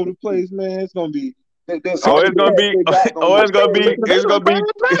hanging all over the place, man. It's gonna be Oh, all the it's gonna fat be they got gonna oh be it's gonna They be it's gonna look be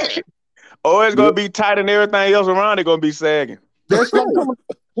bad. oh it's gonna Yep, be tight and everything else around it gonna be sagging. that's Like, right, come on.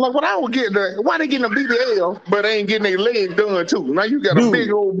 Like what I would get why they getting a BBL, but they ain't getting their legs done too. Now you got a big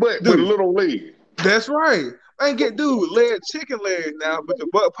dude. old butt with a Dude, little leg. that's right. I ain't get chicken leg now, but the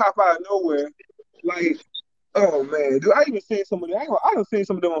butt pop out of nowhere. Like, oh man, dude, I even seen some of them. I done seen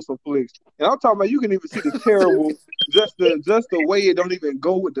some of them on some flicks, and I'm talking about you can even see the terrible, just the way it don't even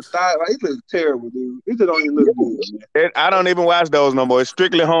go with the thigh. Like it looks terrible, dude. It just don't even look good, I don't even watch those no more. It's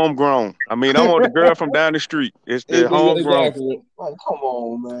strictly homegrown. I mean, I man. want the girl from down the street. It's the homegrown. Exactly. Like, come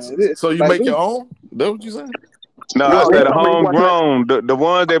on, man. So you Like, make your own? That's what you saying? No, I No, he said the told me to watch that. homegrown. The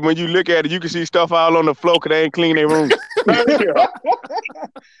ones that when you look at it, you can see stuff all on the floor because they ain't clean their room. Yeah.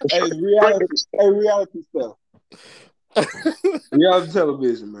 hey, reality stuff. Reality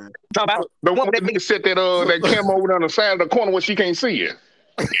television, man. Talk about the one that nigga set that camera over on the side of the corner where she can't see it.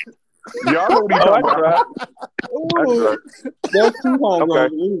 Y'all know what he Oh, I talking about. tried. I Ooh, tried. that's too Okay. homegrown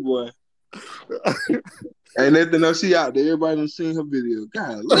for me, boy. Ain't nothing else she out there. Everybody done seen her video.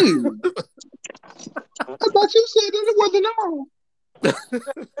 Golly. I thought you said that it wasn't on.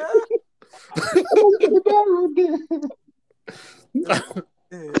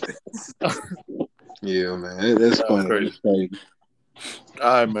 Yeah, man. That's funny. crazy. That's crazy.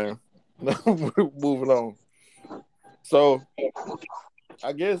 All right, man. Moving on. So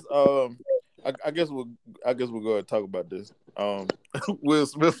I guess I guess we'll go and talk about this. Will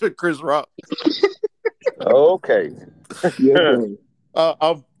Smith and Chris Rock. Okay. Yes, sir.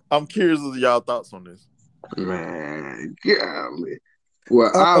 I'm curious of y'all thoughts on this. Man, golly.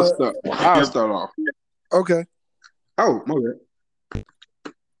 Well, I'll start off. Okay. Oh, my bad.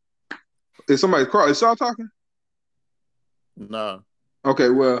 Is somebody crying? Is y'all talking? Nah. Okay,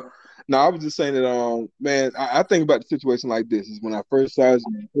 well, no, I was just saying that, man, I think about the situation like this is when I first saw this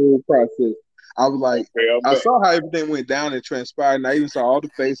whole process, I was like, I saw how everything went down and transpired, and I even saw all the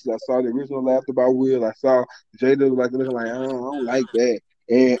faces. I saw the original laughter by Will. I saw Jada like looking like, I don't like that.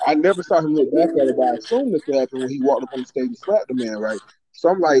 And I never saw him look back at it, but I assumed this happened when he walked up on the stage and slapped the man, right? So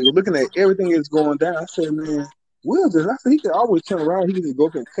I'm like, looking at everything that's going down, I said, man, Will just, I said, he could always turn around, he could just go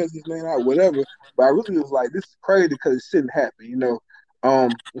up and cuss this man out, whatever. But I really was like, this is crazy because it shouldn't happen, you know?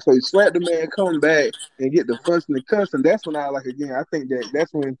 So he slapped the man, come back and get the fussing and cussing. That's when I I think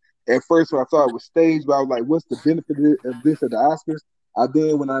that's when at first when I thought it was staged, but I was like, what's the benefit of this at the Oscars?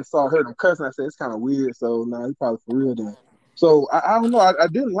 Then when I heard him cussing, I said it's kind of weird. So nah, he probably for real then. So I don't know. I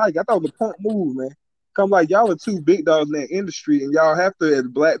didn't like it. I thought it was a punk move, man. Come like y'all are two big dogs in that industry, and y'all have to, as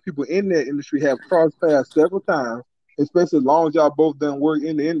black people in that industry, have crossed paths several times, especially as long as y'all both done work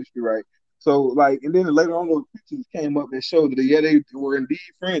in the industry, right? So like, and then later on, those pictures came up that showed that yeah, they were indeed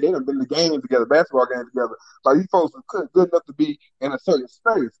friends. They done been to games together, basketball games together. Like these folks are good enough to be in a certain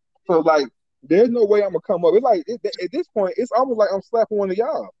space. So like, there's no way I'm gonna come up. It's like at this point, it's almost like I'm slapping one of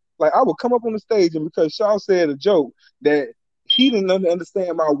y'all. Like I would come up on the stage, and because Shaw said a joke that he didn't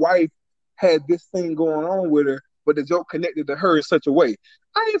understand my wife had this thing going on with her, but the joke connected to her in such a way.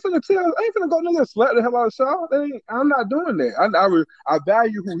 I ain't finna go nigga slap the hell out of Shaw. I'm not doing that. I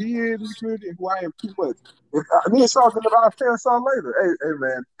value who he is in the community and who I am too much. If me and Shaw can I'll tell Shaw later. Hey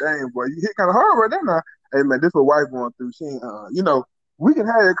man, dang boy, you hit kind of hard right there now. Hey man, this what wife going through. She ain't, we can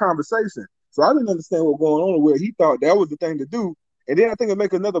have that conversation. So I didn't understand what going on where he thought that was the thing to do. And then I think it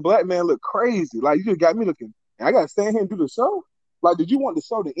make another black man look crazy. Like you just got me looking. And I gotta stand here and do the show. Like, did you want the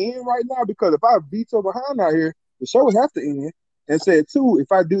show to end right now? Because if I beat your behind out here, the show would have to end. And said too,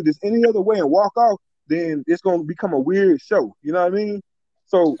 if I do this any other way and walk off, then it's gonna become a weird show. You know what I mean?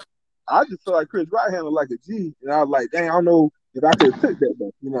 So I just feel like Chris Rock handled like a G, and I was like, dang, I don't know if I could have took that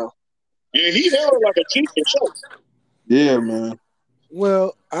back. Yeah, he held like a chief for sure. Yeah, man.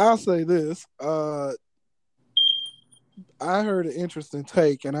 Well, I'll say this. I heard an interesting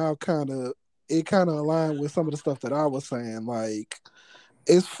take, and it kind of aligned with some of the stuff that I was saying. Like,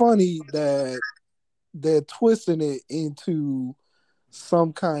 it's funny that they're twisting it into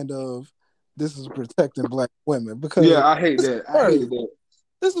some kind of this is protecting black women because I hate that.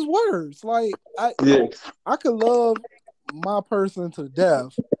 This is words. Like I could love my person to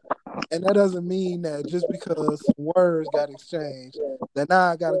death, and that doesn't mean that just because some words got exchanged, that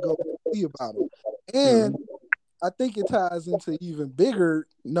now I got to go see about them. And I think it ties into even bigger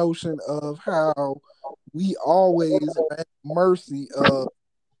notion of how we always at mercy of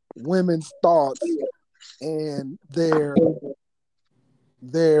women's thoughts and their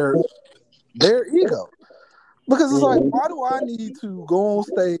ego. Because it's like, why do I need to go on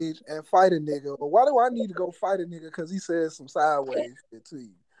stage and fight a nigga? Or why do I need to go fight a nigga because he says some sideways shit to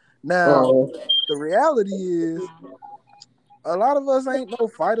you? Now, the reality is, a lot of us ain't no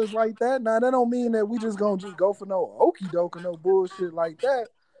fighters like that. Now, that don't mean that we just gonna go for no okie doke or no bullshit like that.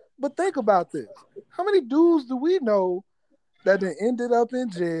 But think about this. How many dudes do we know that then ended up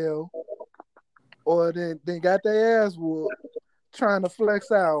in jail or then got their ass whooped trying to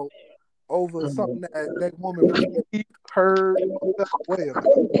flex out over something that woman perceived, heard, way about?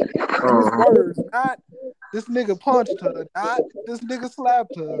 And it's words, not this nigga punched her, not this nigga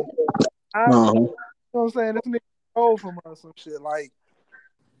slapped her, not, you know what I'm saying, this nigga stole from her some shit. Like,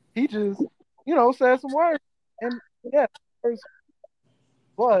 he just, said some words. And yeah,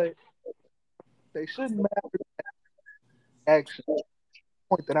 but they shouldn't matter action.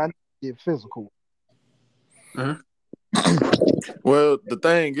 Point that I need to get physical. Well, the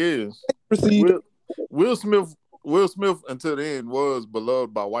thing is, Will Smith until the end was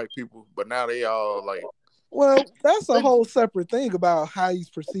beloved by white people, but now they all like. Well, that's a whole separate thing about how he's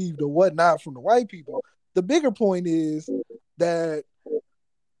perceived or whatnot from the white people. The bigger point is that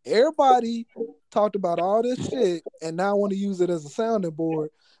everybody talked about all this shit and now want to use it as a sounding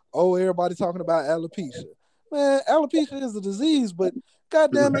board. Oh, everybody talking about alopecia. Man, alopecia is a disease, but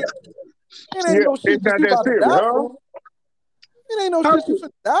goddamn it, it ain't no shit that you about to die from. It ain't no shit you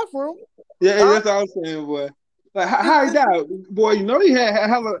finna die from. Yeah, that's all I'm saying, boy. Like, how he died? Boy, he had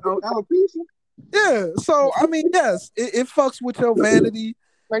alopecia. Yeah, so, I mean, yes, it fucks with your vanity.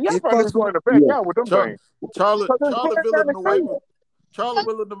 Man, y'all probably going to backyard with them things. Charlie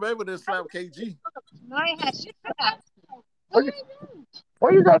Villanueva didn't slap KG.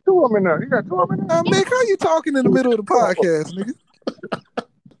 Why you got two of them in there? You got two of them in there? Mick, how you talking in the middle of the podcast,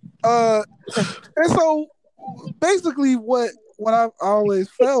 nigga? And so basically what I've always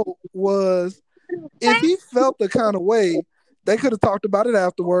felt was if he felt the kind of way, they could have talked about it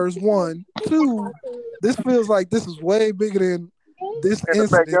afterwards. 1, 2, this feels like this is way bigger than this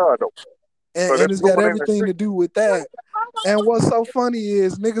incident. And it's got everything to do with that. And what's so funny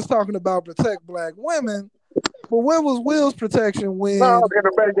is niggas talking about protect black women, but where was Will's protection when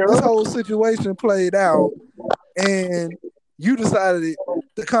this whole situation played out and you decided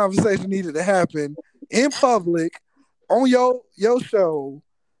the conversation needed to happen in public on your show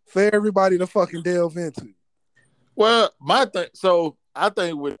for everybody to fucking delve into? Well, my thing. So I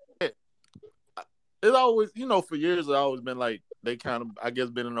think with that, it always, for years it's always been like they kind of, I guess,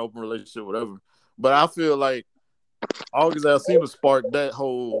 been in an open relationship, whatever. But I feel like August Alsina sparked that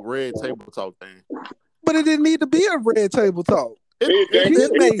whole red table talk thing. But it didn't need to be a red table talk.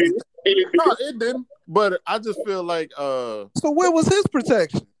 It didn't. But I just feel like. So where was his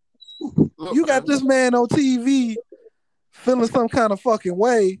protection? you got this man on TV feeling some kind of fucking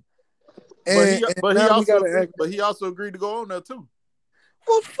way, and now we gotta act. But he also agreed to go on there too.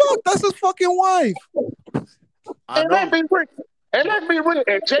 Well, fuck, that's his fucking wife. And let me real. And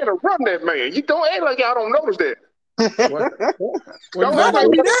and Jada run that man. You don't act like y'all don't notice that.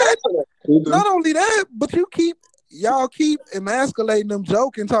 Not only that, but y'all keep emasculating them,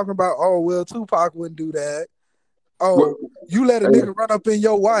 joking, talking about, oh well, Tupac wouldn't do that. Oh, you let a nigga run up in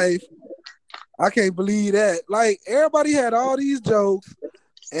your wife. I can't believe that. Like, everybody had all these jokes,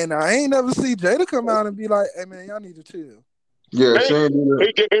 and I ain't never see Jada come out and be like, hey man, y'all need to chill. Yeah,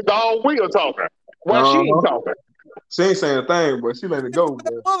 it's all we are talking. Why she ain't talking? She ain't saying a thing, but she let it go.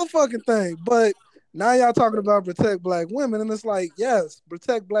 That motherfucking thing. But now y'all talking about protect black women, and it's like, yes,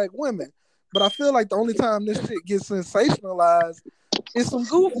 protect black women. But I feel like the only time this shit gets sensationalized is some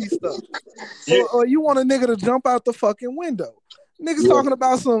goofy stuff. Yeah. Or you want a nigga to jump out the fucking window. Niggas talking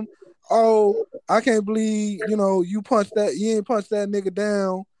about some, oh, I can't believe, you ain't punched that nigga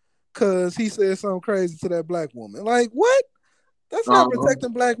down because he said something crazy to that black woman. Like, what? That's not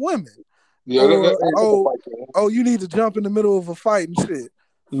protecting black women. Yeah, or, you need to jump in the middle of a fight and shit.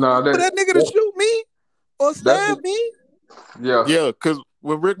 Nah, for that nigga to shoot me or stab me? Yeah, because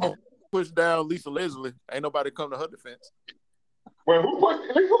when Rick pushed down Lisa Leslie, ain't nobody come to her defense. Well, who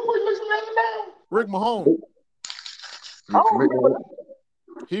pushed Lisa Leslie down? Rick Mahone.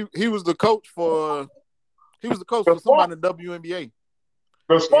 He was the coach for somebody in the WNBA.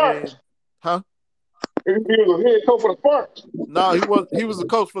 The Sparks. Huh? He was a head coach for the Sparks. No, he was a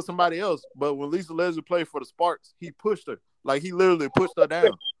coach for somebody else. But when Lisa Leslie played for the Sparks, he pushed her. Like, he literally pushed her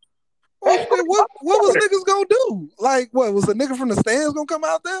down. Oh shit! What was niggas gonna do? Like, what was a nigga from the stands gonna come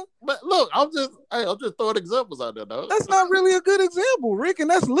out there? But look, I'm just throwing examples out there, dog. That's not really a good example, Rick,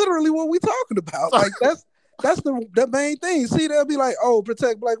 and that's literally what we talking about. Like, that's the main thing. See, they'll be like, "Oh,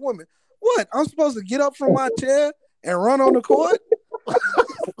 protect black women." What? I'm supposed to get up from my chair and run on the court?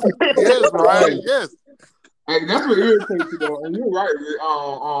 Yes, right. Yes. Hey, that's what irritates you, though. And you're right,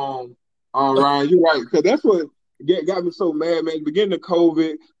 Ryan. You're right, because that's what got me so mad, man. Beginning of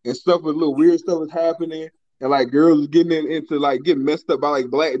COVID and stuff with little weird stuff was happening, and like girls was getting into like getting messed up by like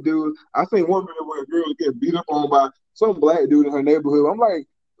black dudes. I seen one video where a girl was getting beat up on by some black dude in her neighborhood. I'm like,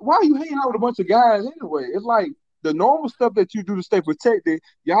 why are you hanging out with a bunch of guys anyway? It's like the normal stuff that you do to stay protected,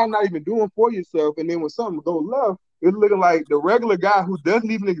 y'all not even doing for yourself. And then when something goes left, it's looking like the regular guy who doesn't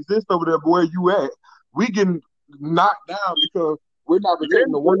even exist over there, where you at, we getting knocked down because we're not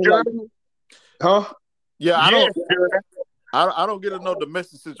protecting the women like you. Huh? Yeah, I don't get to know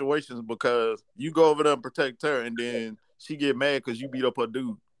domestic situations because you go over there and protect her, and then she get mad because you beat up her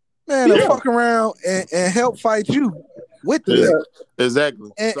dude. Man, they fuck around and help fight you with the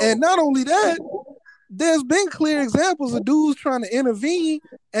exactly. And not only that, there's been clear examples of dudes trying to intervene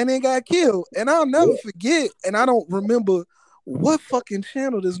and then got killed. And I'll never forget, and I don't remember what fucking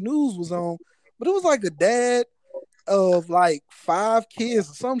channel this news was on, but it was like a dad of like 5 kids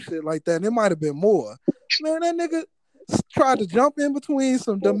or some shit like that. And it might have been more. Man, that nigga tried to jump in between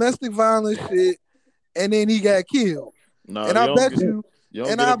some domestic violence shit, and then he got killed. No, and I bet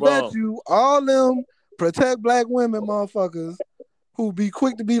you all them protect black women motherfuckers who be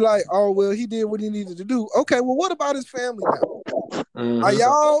quick to be like, oh, well, he did what he needed to do. Okay, well, what about his family now? Mm-hmm. Are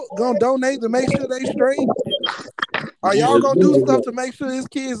y'all gonna donate to make sure they straight? Are y'all gonna do stuff to make sure his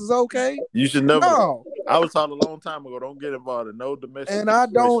kids is okay? You should never. No. I was taught a long time ago, don't get involved in no domestic And I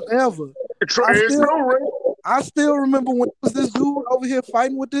don't ever. I still remember when it was this dude over here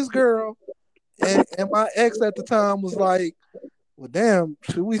fighting with this girl, and my ex at the time was like, well, damn,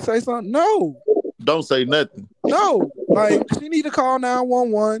 should we say something? No. Don't say nothing. No. Like, she need to call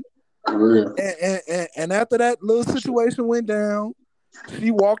 911. And after that little situation went down, she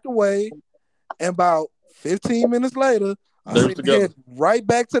walked away, and about 15 minutes later, I head right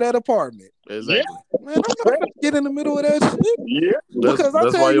back to that apartment. Exactly. Man, I'm not gonna get in the middle of that shit. Yeah. Because I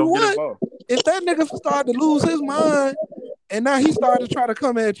tell you what, if that nigga started to lose his mind, and now he started to try to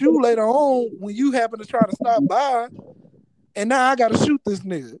come at you later on when you happen to try to stop by, and now I gotta shoot this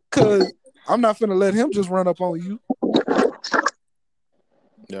nigga, because I'm not finna let him just run up on you.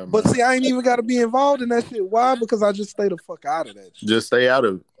 Yeah, but see, I ain't even gotta be involved in that shit. Why? Because I just stay the fuck out of that shit. Just stay out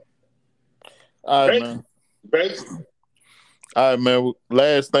of it. All right, man. All right, man.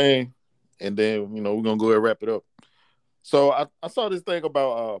 Last thing, and then we're gonna go ahead and wrap it up. So I saw this thing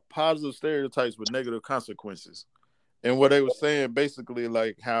about positive stereotypes with negative consequences, and what they were saying basically,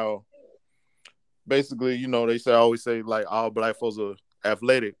 like how basically they always say like all black folks are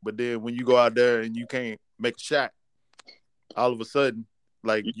athletic, but then when you go out there and you can't make a shot, all of a sudden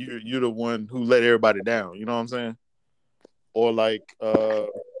like you're the one who let everybody down. You know what I'm saying? Or like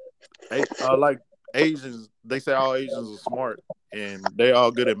like Asians, they say all Asians are smart and they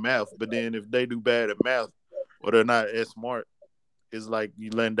all good at math, but then if they do bad at math or they're not as smart, it's like you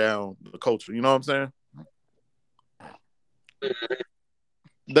letting down the culture. You know what I'm saying?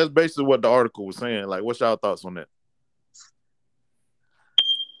 That's basically what the article was saying. Like, what's y'all thoughts on that?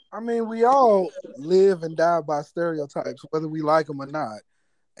 I mean, we all live and die by stereotypes, whether we like them or not.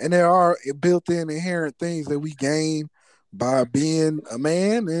 And there are built-in inherent things that we gain by being a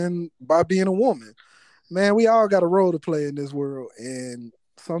man and by being a woman. Man, we all got a role to play in this world, and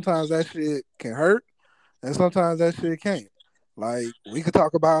sometimes that shit can hurt, and sometimes that shit can't. Like, we could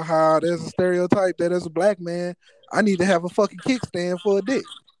talk about how there's a stereotype that as a black man, I need to have a fucking kickstand for a dick.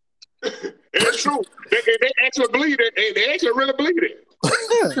 It's true. They actually believe it. They actually really believe it.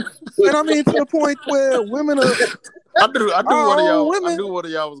 And I mean, to the point where women are. I knew one of y'all. Women, I knew one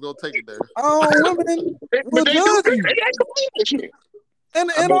of y'all was gonna take it there. Women will judge you.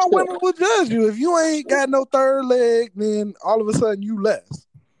 And all women will judge you. If you ain't got no third leg, then all of a sudden you less.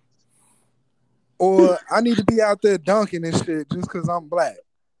 Or I need to be out there dunking and shit just because I'm black.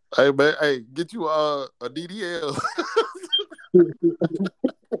 Hey man, get you a DDL.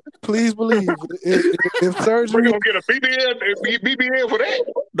 Please believe if surgery, we're gonna get a BBL for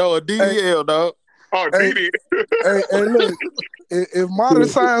that. No, a DDL, dog. Oh, DDL. Hey, look, if modern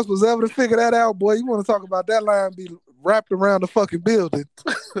science was ever to figure that out, boy, you want to talk about that line be wrapped around the fucking building.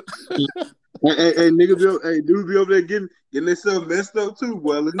 Hey, niggas, dudes be over there getting themselves messed up too,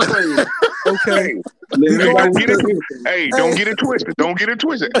 boy. Let me tell you. Okay. Don't get it twisted. Don't get it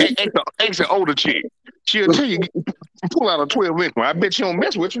twisted. Ask an older chick. She'll tell you, pull out a 12-inch one. I bet she don't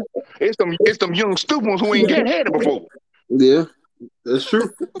mess with you. It's them young stupid ones who ain't had it before. Yeah, that's true.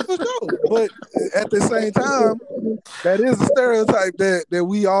 But at the same time, that is a stereotype that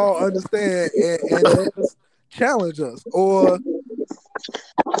we all understand and does challenge us. Or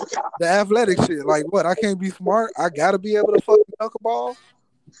the athletic shit. Like, what? I can't be smart. I gotta be able to fucking dunk a ball.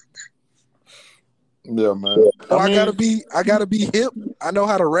 Yeah, man. I gotta be hip. I know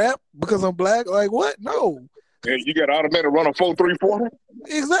how to rap because I'm black. Like, what? No. And you got automatic run a 4.340?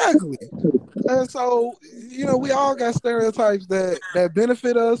 Exactly. And so, we all got stereotypes that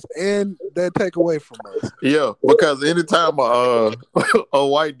benefit us and that take away from us. Yeah, because anytime a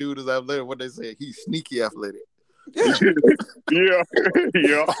white dude is athletic, what they say, he's sneaky athletic. Yeah.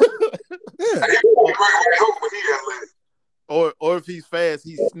 Yeah. Or if he's fast,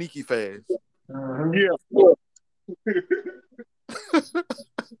 he's sneaky fast. Yeah.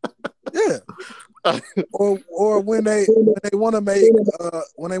 Yeah. Or when they want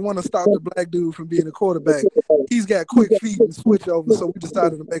to stop the black dude from being a quarterback, he's got quick feet and switch over, so we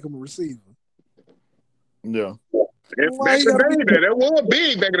decided to make him a receiver. Yeah. Back in the day, that was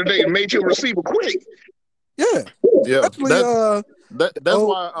big back in the day and made you a receiver quick. Yeah. Yeah. Actually, that's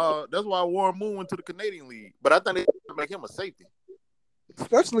why Warren Moon went to the Canadian League. But I think they make him a safety.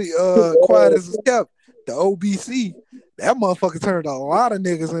 Especially quiet as a kept, the OBC, that motherfucker turned a lot of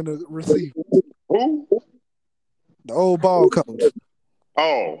niggas into receivers. Who? The old ball coach.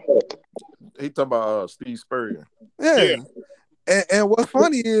 Oh. He talking about Steve Spurrier. Yeah. And what's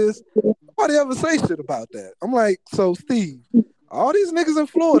funny is nobody ever say shit about that. I'm like, so Steve, all these niggas in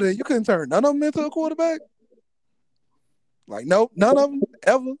Florida, you couldn't turn none of them into a quarterback? Like, nope, none of them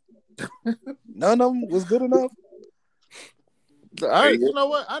ever. None of them was good enough. You know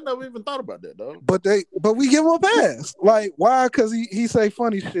what? I never even thought about that, though. But we give him a pass. Like, why? Because he say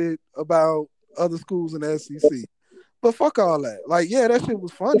funny shit about other schools in the SEC. But fuck all that. Like, yeah, that shit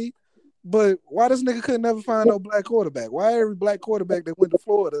was funny. But why this nigga couldn't never find no black quarterback? Why every black quarterback that went to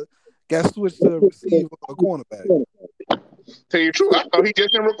Florida got switched to a receiver or a cornerback? Tell you the truth, I thought he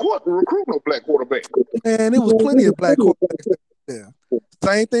just didn't recruit no black quarterback. Man, it was plenty of black quarterbacks there.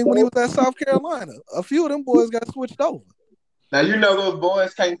 Same thing when he was at South Carolina. A few of them boys got switched over. Now you know those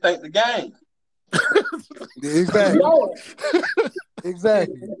boys can't think the game. Exactly.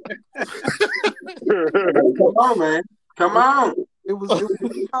 Exactly. Come on, man. Come on. It was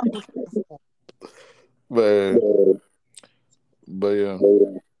complicated. But yeah.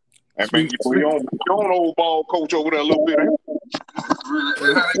 I mean, you on old ball coach over there a little bit,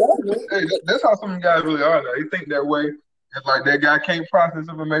 Hey, that's how some guys really are, though. They think that way. It's like that guy can't process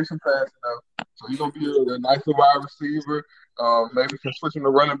information fast enough. So he's going to be a nicer wide receiver. Maybe some switching to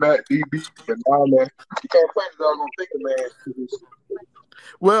running back, DB. But nah, man. You can't play the doggone thinking, man.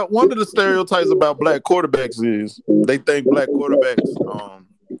 Well, one of the stereotypes about black quarterbacks is they think black quarterbacks,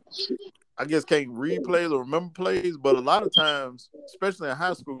 I guess, can't read plays or remember plays. But a lot of times, especially in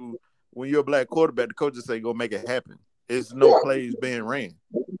high school, when you're a black quarterback, the coaches say, go make it happen. It's no plays being ran.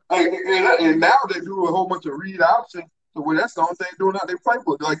 And now they do a whole bunch of read options. So well, that's the only thing doing out their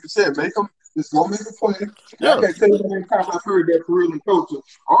playbook. Like you said, make them just go make a play. Yeah. I can't tell you how many times I've heard that for real in coaching.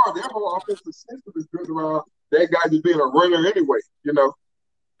 Or their whole offensive system is built around that guy just being a runner anyway, you know.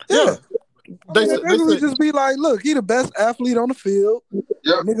 Yeah. They basically just be like, look, he the best athlete on the field.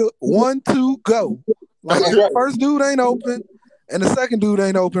 Yep. Nigga, 1, 2, go. Like if the first dude ain't open and the second dude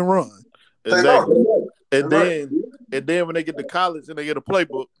ain't open, run. Exactly. And then when they get to college and they get a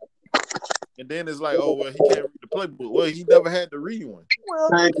playbook, and then it's like, oh well, he can't read the playbook. Well, he never had to read one. Well,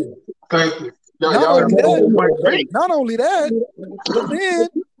 thank you. Not only that, but then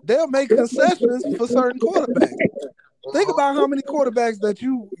they'll make concessions for certain quarterbacks. Think about how many quarterbacks that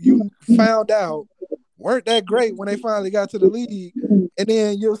you found out weren't that great when they finally got to the league, and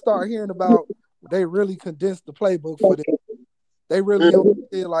then you'll start hearing about they really condensed the playbook for them. They really only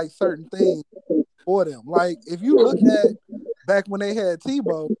did like certain things for them. Like if you look at back when they had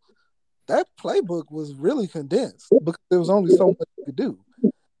Tebow, that playbook was really condensed because there was only so much you could do.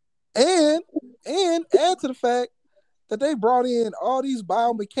 And add to the fact that they brought in all these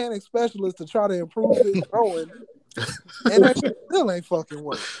biomechanics specialists to try to improve his throwing, and that shit still ain't fucking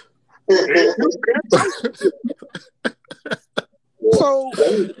work. So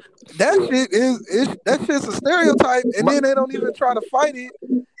that shit's a stereotype, and then they don't even try to fight it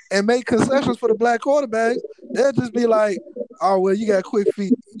and make concessions for the black quarterbacks. They'll just be like, "Oh well, you got quick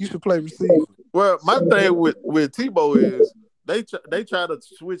feet, you should play receiver." Well, my thing with Tebow is they try to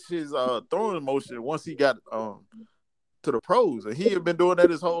switch his throwing motion once he got to the pros, and he had been doing that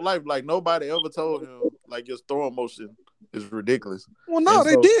his whole life. Like nobody ever told him like his throwing motion is ridiculous. Well, no,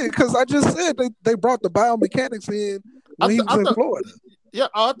 they did, because I just said they brought the biomechanics in when he was in Florida. Yeah,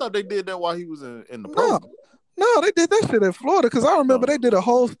 I thought they did that while he was in the pros. No, they did that shit in Florida, because I remember they did a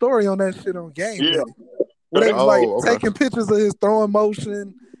whole story on that shit on Game Day. Where they was taking pictures of his throwing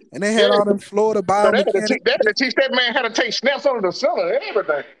motion, and they had all them Florida biomechanics. They had to teach that man how to take snaps under the center and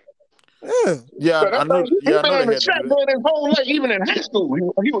everything. Yeah, I know. He's been in the shotgun his whole life, even in high school.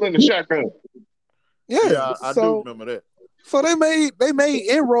 He was in the shotgun. Yeah, I do remember that. So they made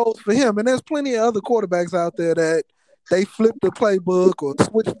inroads for him, and there's plenty of other quarterbacks out there that they flip the playbook or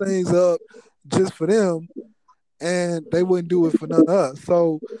switch things up just for them, and they wouldn't do it for none of us.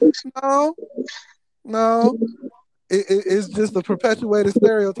 So no, it's just a perpetuated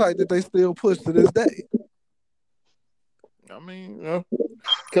stereotype that they still push to this day. I mean,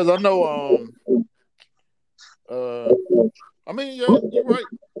 because I know, I mean, yeah, you're right.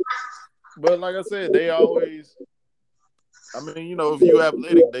 But like I said, they always, I mean, you know, if you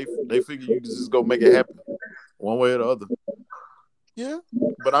athletic, they figure you just go make it happen one way or the other. Yeah.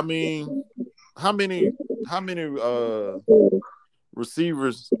 But I mean, how many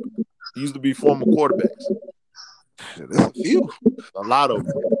receivers used to be former quarterbacks? There's a few. A lot of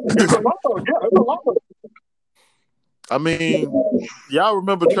them. I mean, y'all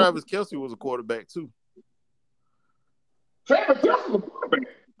remember Travis Kelce was a quarterback too. Travis Kelce was a quarterback.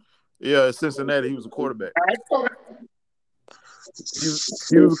 Yeah, at Cincinnati, he was a quarterback.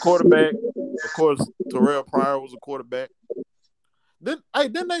 He was a quarterback. Of course, Terrell Pryor was a quarterback. Didn't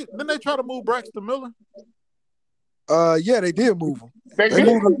they try to move Braxton Miller? Yeah, they did move him. They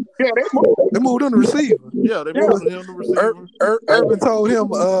moved him. Yeah, they moved him to receiver. Yeah, they moved him to receiver. Urban told him,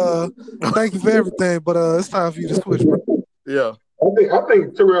 "Thank you for everything, but it's time for you to switch, bro." Yeah, I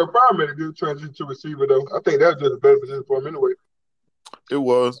think Terrell Pryor made a good transition to receiver, though. I think that was just a better position for him anyway. It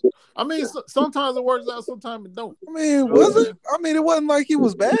was. I mean, sometimes it works out, sometimes it don't. I mean, was it? I mean, it wasn't like he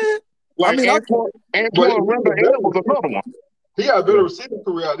was bad. Like, I mean, Antoine Randall was another one. He got a better receiving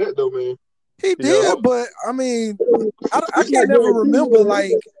career out there, though, man. He did, but I mean, I can't never remember,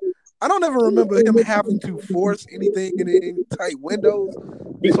 like, I don't ever remember him having to force anything in any tight windows,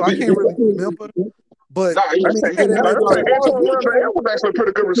 so I can't really remember. But I mean, Antoine Randall was actually a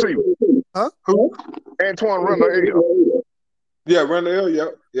pretty good receiver. Huh? Who? Antoine Randall. Yeah, Randall,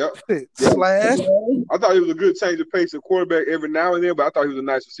 yep. Slash. I thought he was a good change of pace of quarterback every now and then, but I thought he was a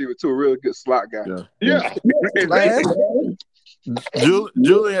nice receiver too, a really good slot guy. Yeah. Slash.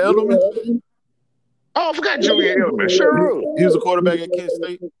 Julian Edelman. Oh, I forgot Julian Edelman. Sure. He was a quarterback at Kent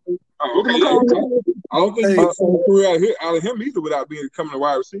State. Oh, okay. I don't think he got a career out of him either without becoming a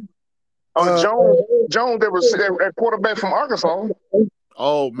wide receiver. Jones, that was at quarterback from Arkansas.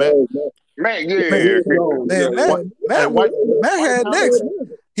 Oh, Matt, yeah. Matt had next.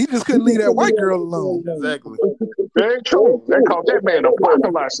 He just couldn't leave that white girl alone. Exactly. Very true. They called that man a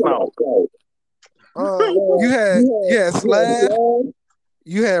parking lot snob. You had Slash.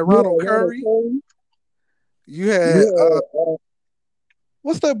 You had Ronald Curry. You had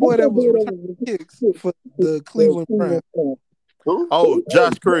what's that boy that was returning kicks for the Cleveland Browns? Oh,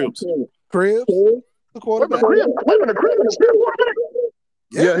 Josh Cribbs. The quarterback. Wait a minute, Chris is still quarterback.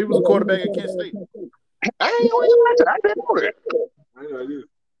 Yeah, he was a quarterback at Kent State. I ain't gonna I didn't know that.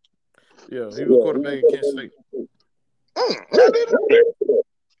 Yeah, he was a quarterback at Kent State. I didn't know that.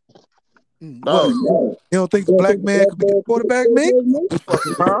 No, You don't think the black man could be a quarterback, Mick?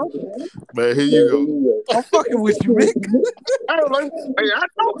 Huh? man, here you go. I'm fucking with you, Mick. I don't know. Hey, I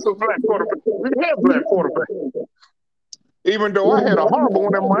know some black quarterback. We had black quarterback. Even though I had a horrible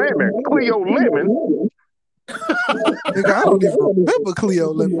one in Miami, Cleo Lemon. Nigga, I don't even remember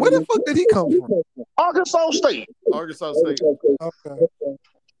Cleo Lemon. Where the fuck did he come from? Arkansas State. Arkansas State. Okay.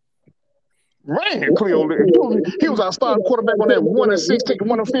 Man, Cleo Lemon. He was our starting quarterback on that 1-16,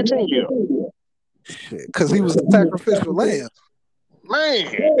 1-15 year. Shit, because he was the sacrificial lamb.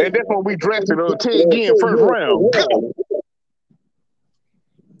 Man, and that's when we drafted Ted Ginn first round.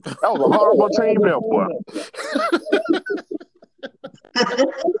 That was a horrible team there, boy.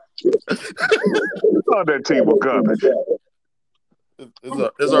 Oh, that team was garbage.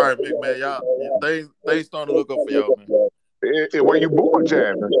 It's all right, big man. Y'all, they starting to look up for y'all, man. Where you born,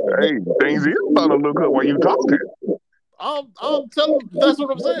 jamming? Hey, things is starting to look up while you talking. I'm telling you, that's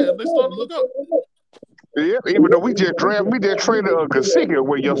what I'm saying. They starting to look up. Yeah, even though we just traded Gasicki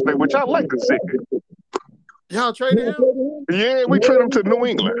away yesterday, which I like Gasicki. Y'all traded him? Yeah, we traded him to New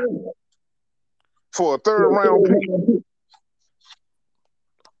England for a 3rd round pick.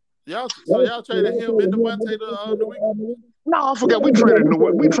 Y'all traded him and Devontae to New England? No, I forgot we traded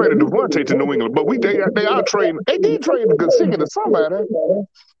Devontae to New England, but they are trading. They did trade Gasicki to somebody.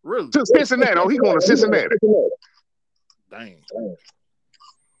 Really? To Cincinnati. Oh, he going to Cincinnati. Dang.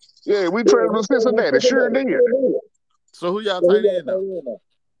 Yeah, we traded to Cincinnati. Sure did. So who y'all tight end now?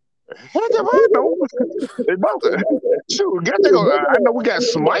 Heck if I know. They both. Shoot, I know we got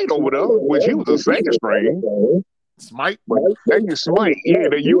Smite over there, which he was a second string. Smite? They use Smite. Yeah,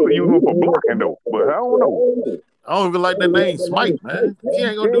 they usually use him for blocking though, but I don't know. I don't even like that name, Smite, man. He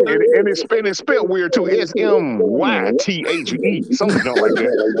ain't gonna do that. And it's spelled weird too. SMYTHE. Something like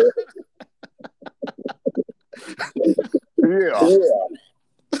that. Yeah.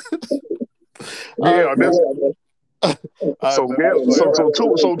 Yeah, that's so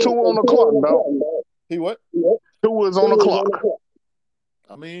two on the clock, dog. He what? 2 is on the clock.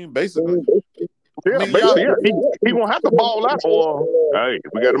 I mean, basically. Yeah, basically, yeah. He gonna have to ball out, or hey,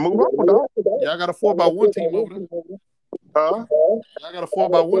 we got to move on, dog. Y'all got a 4x1 team over there. Huh? Y'all got a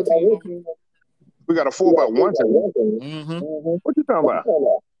 4x1 team over there. We got a 4x1 team. Mm-hmm. What you talking about?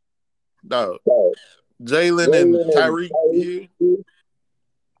 No. Jalen and Tyreek Hill.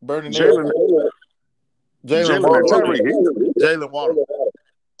 Burning Jalen and Tyreek Hill. Jalen Waddle.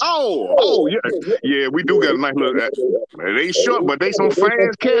 Oh, yeah. Yeah, we do got a nice look at. They short, but they some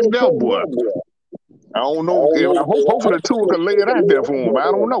fast cats there, boy. I don't know. Hopefully the 2 can lay it out there for him. I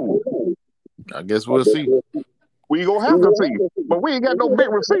don't know. I guess we'll see. We gonna have to see, but we ain't got no big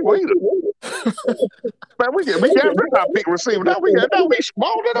receiver either. Man, we got rid of our big receiver. Now we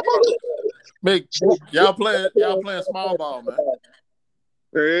small than a mother. Big, y'all playing small ball, man.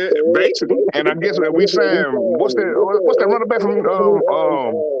 Basically, and I guess we signed what's that running back from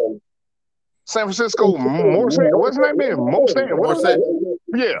San Francisco? What's his name? Morset.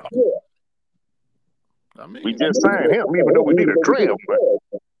 Yeah. I mean, we just signed him, even though we need a draft.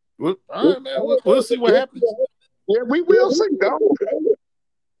 All right, man. We'll see what happens. Yeah, we will see, dog.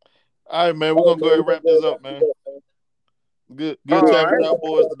 All right, man. We're gonna go ahead and wrap this up, man. Good chat with y'all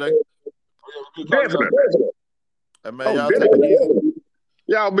boys today. Definitely. Hey, man, y'all take it easy.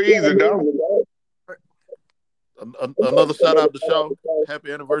 Y'all be easy, dog. Another shout out to Shaw.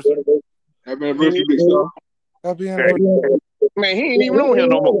 Happy anniversary. Happy anniversary, Big Shaw. Happy anniversary. Man, he ain't even on here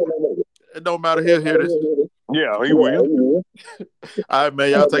no more. It don't matter. He'll hear this. Yeah, he will. All right, man.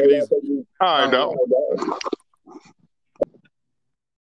 Y'all take it easy. All right, dog.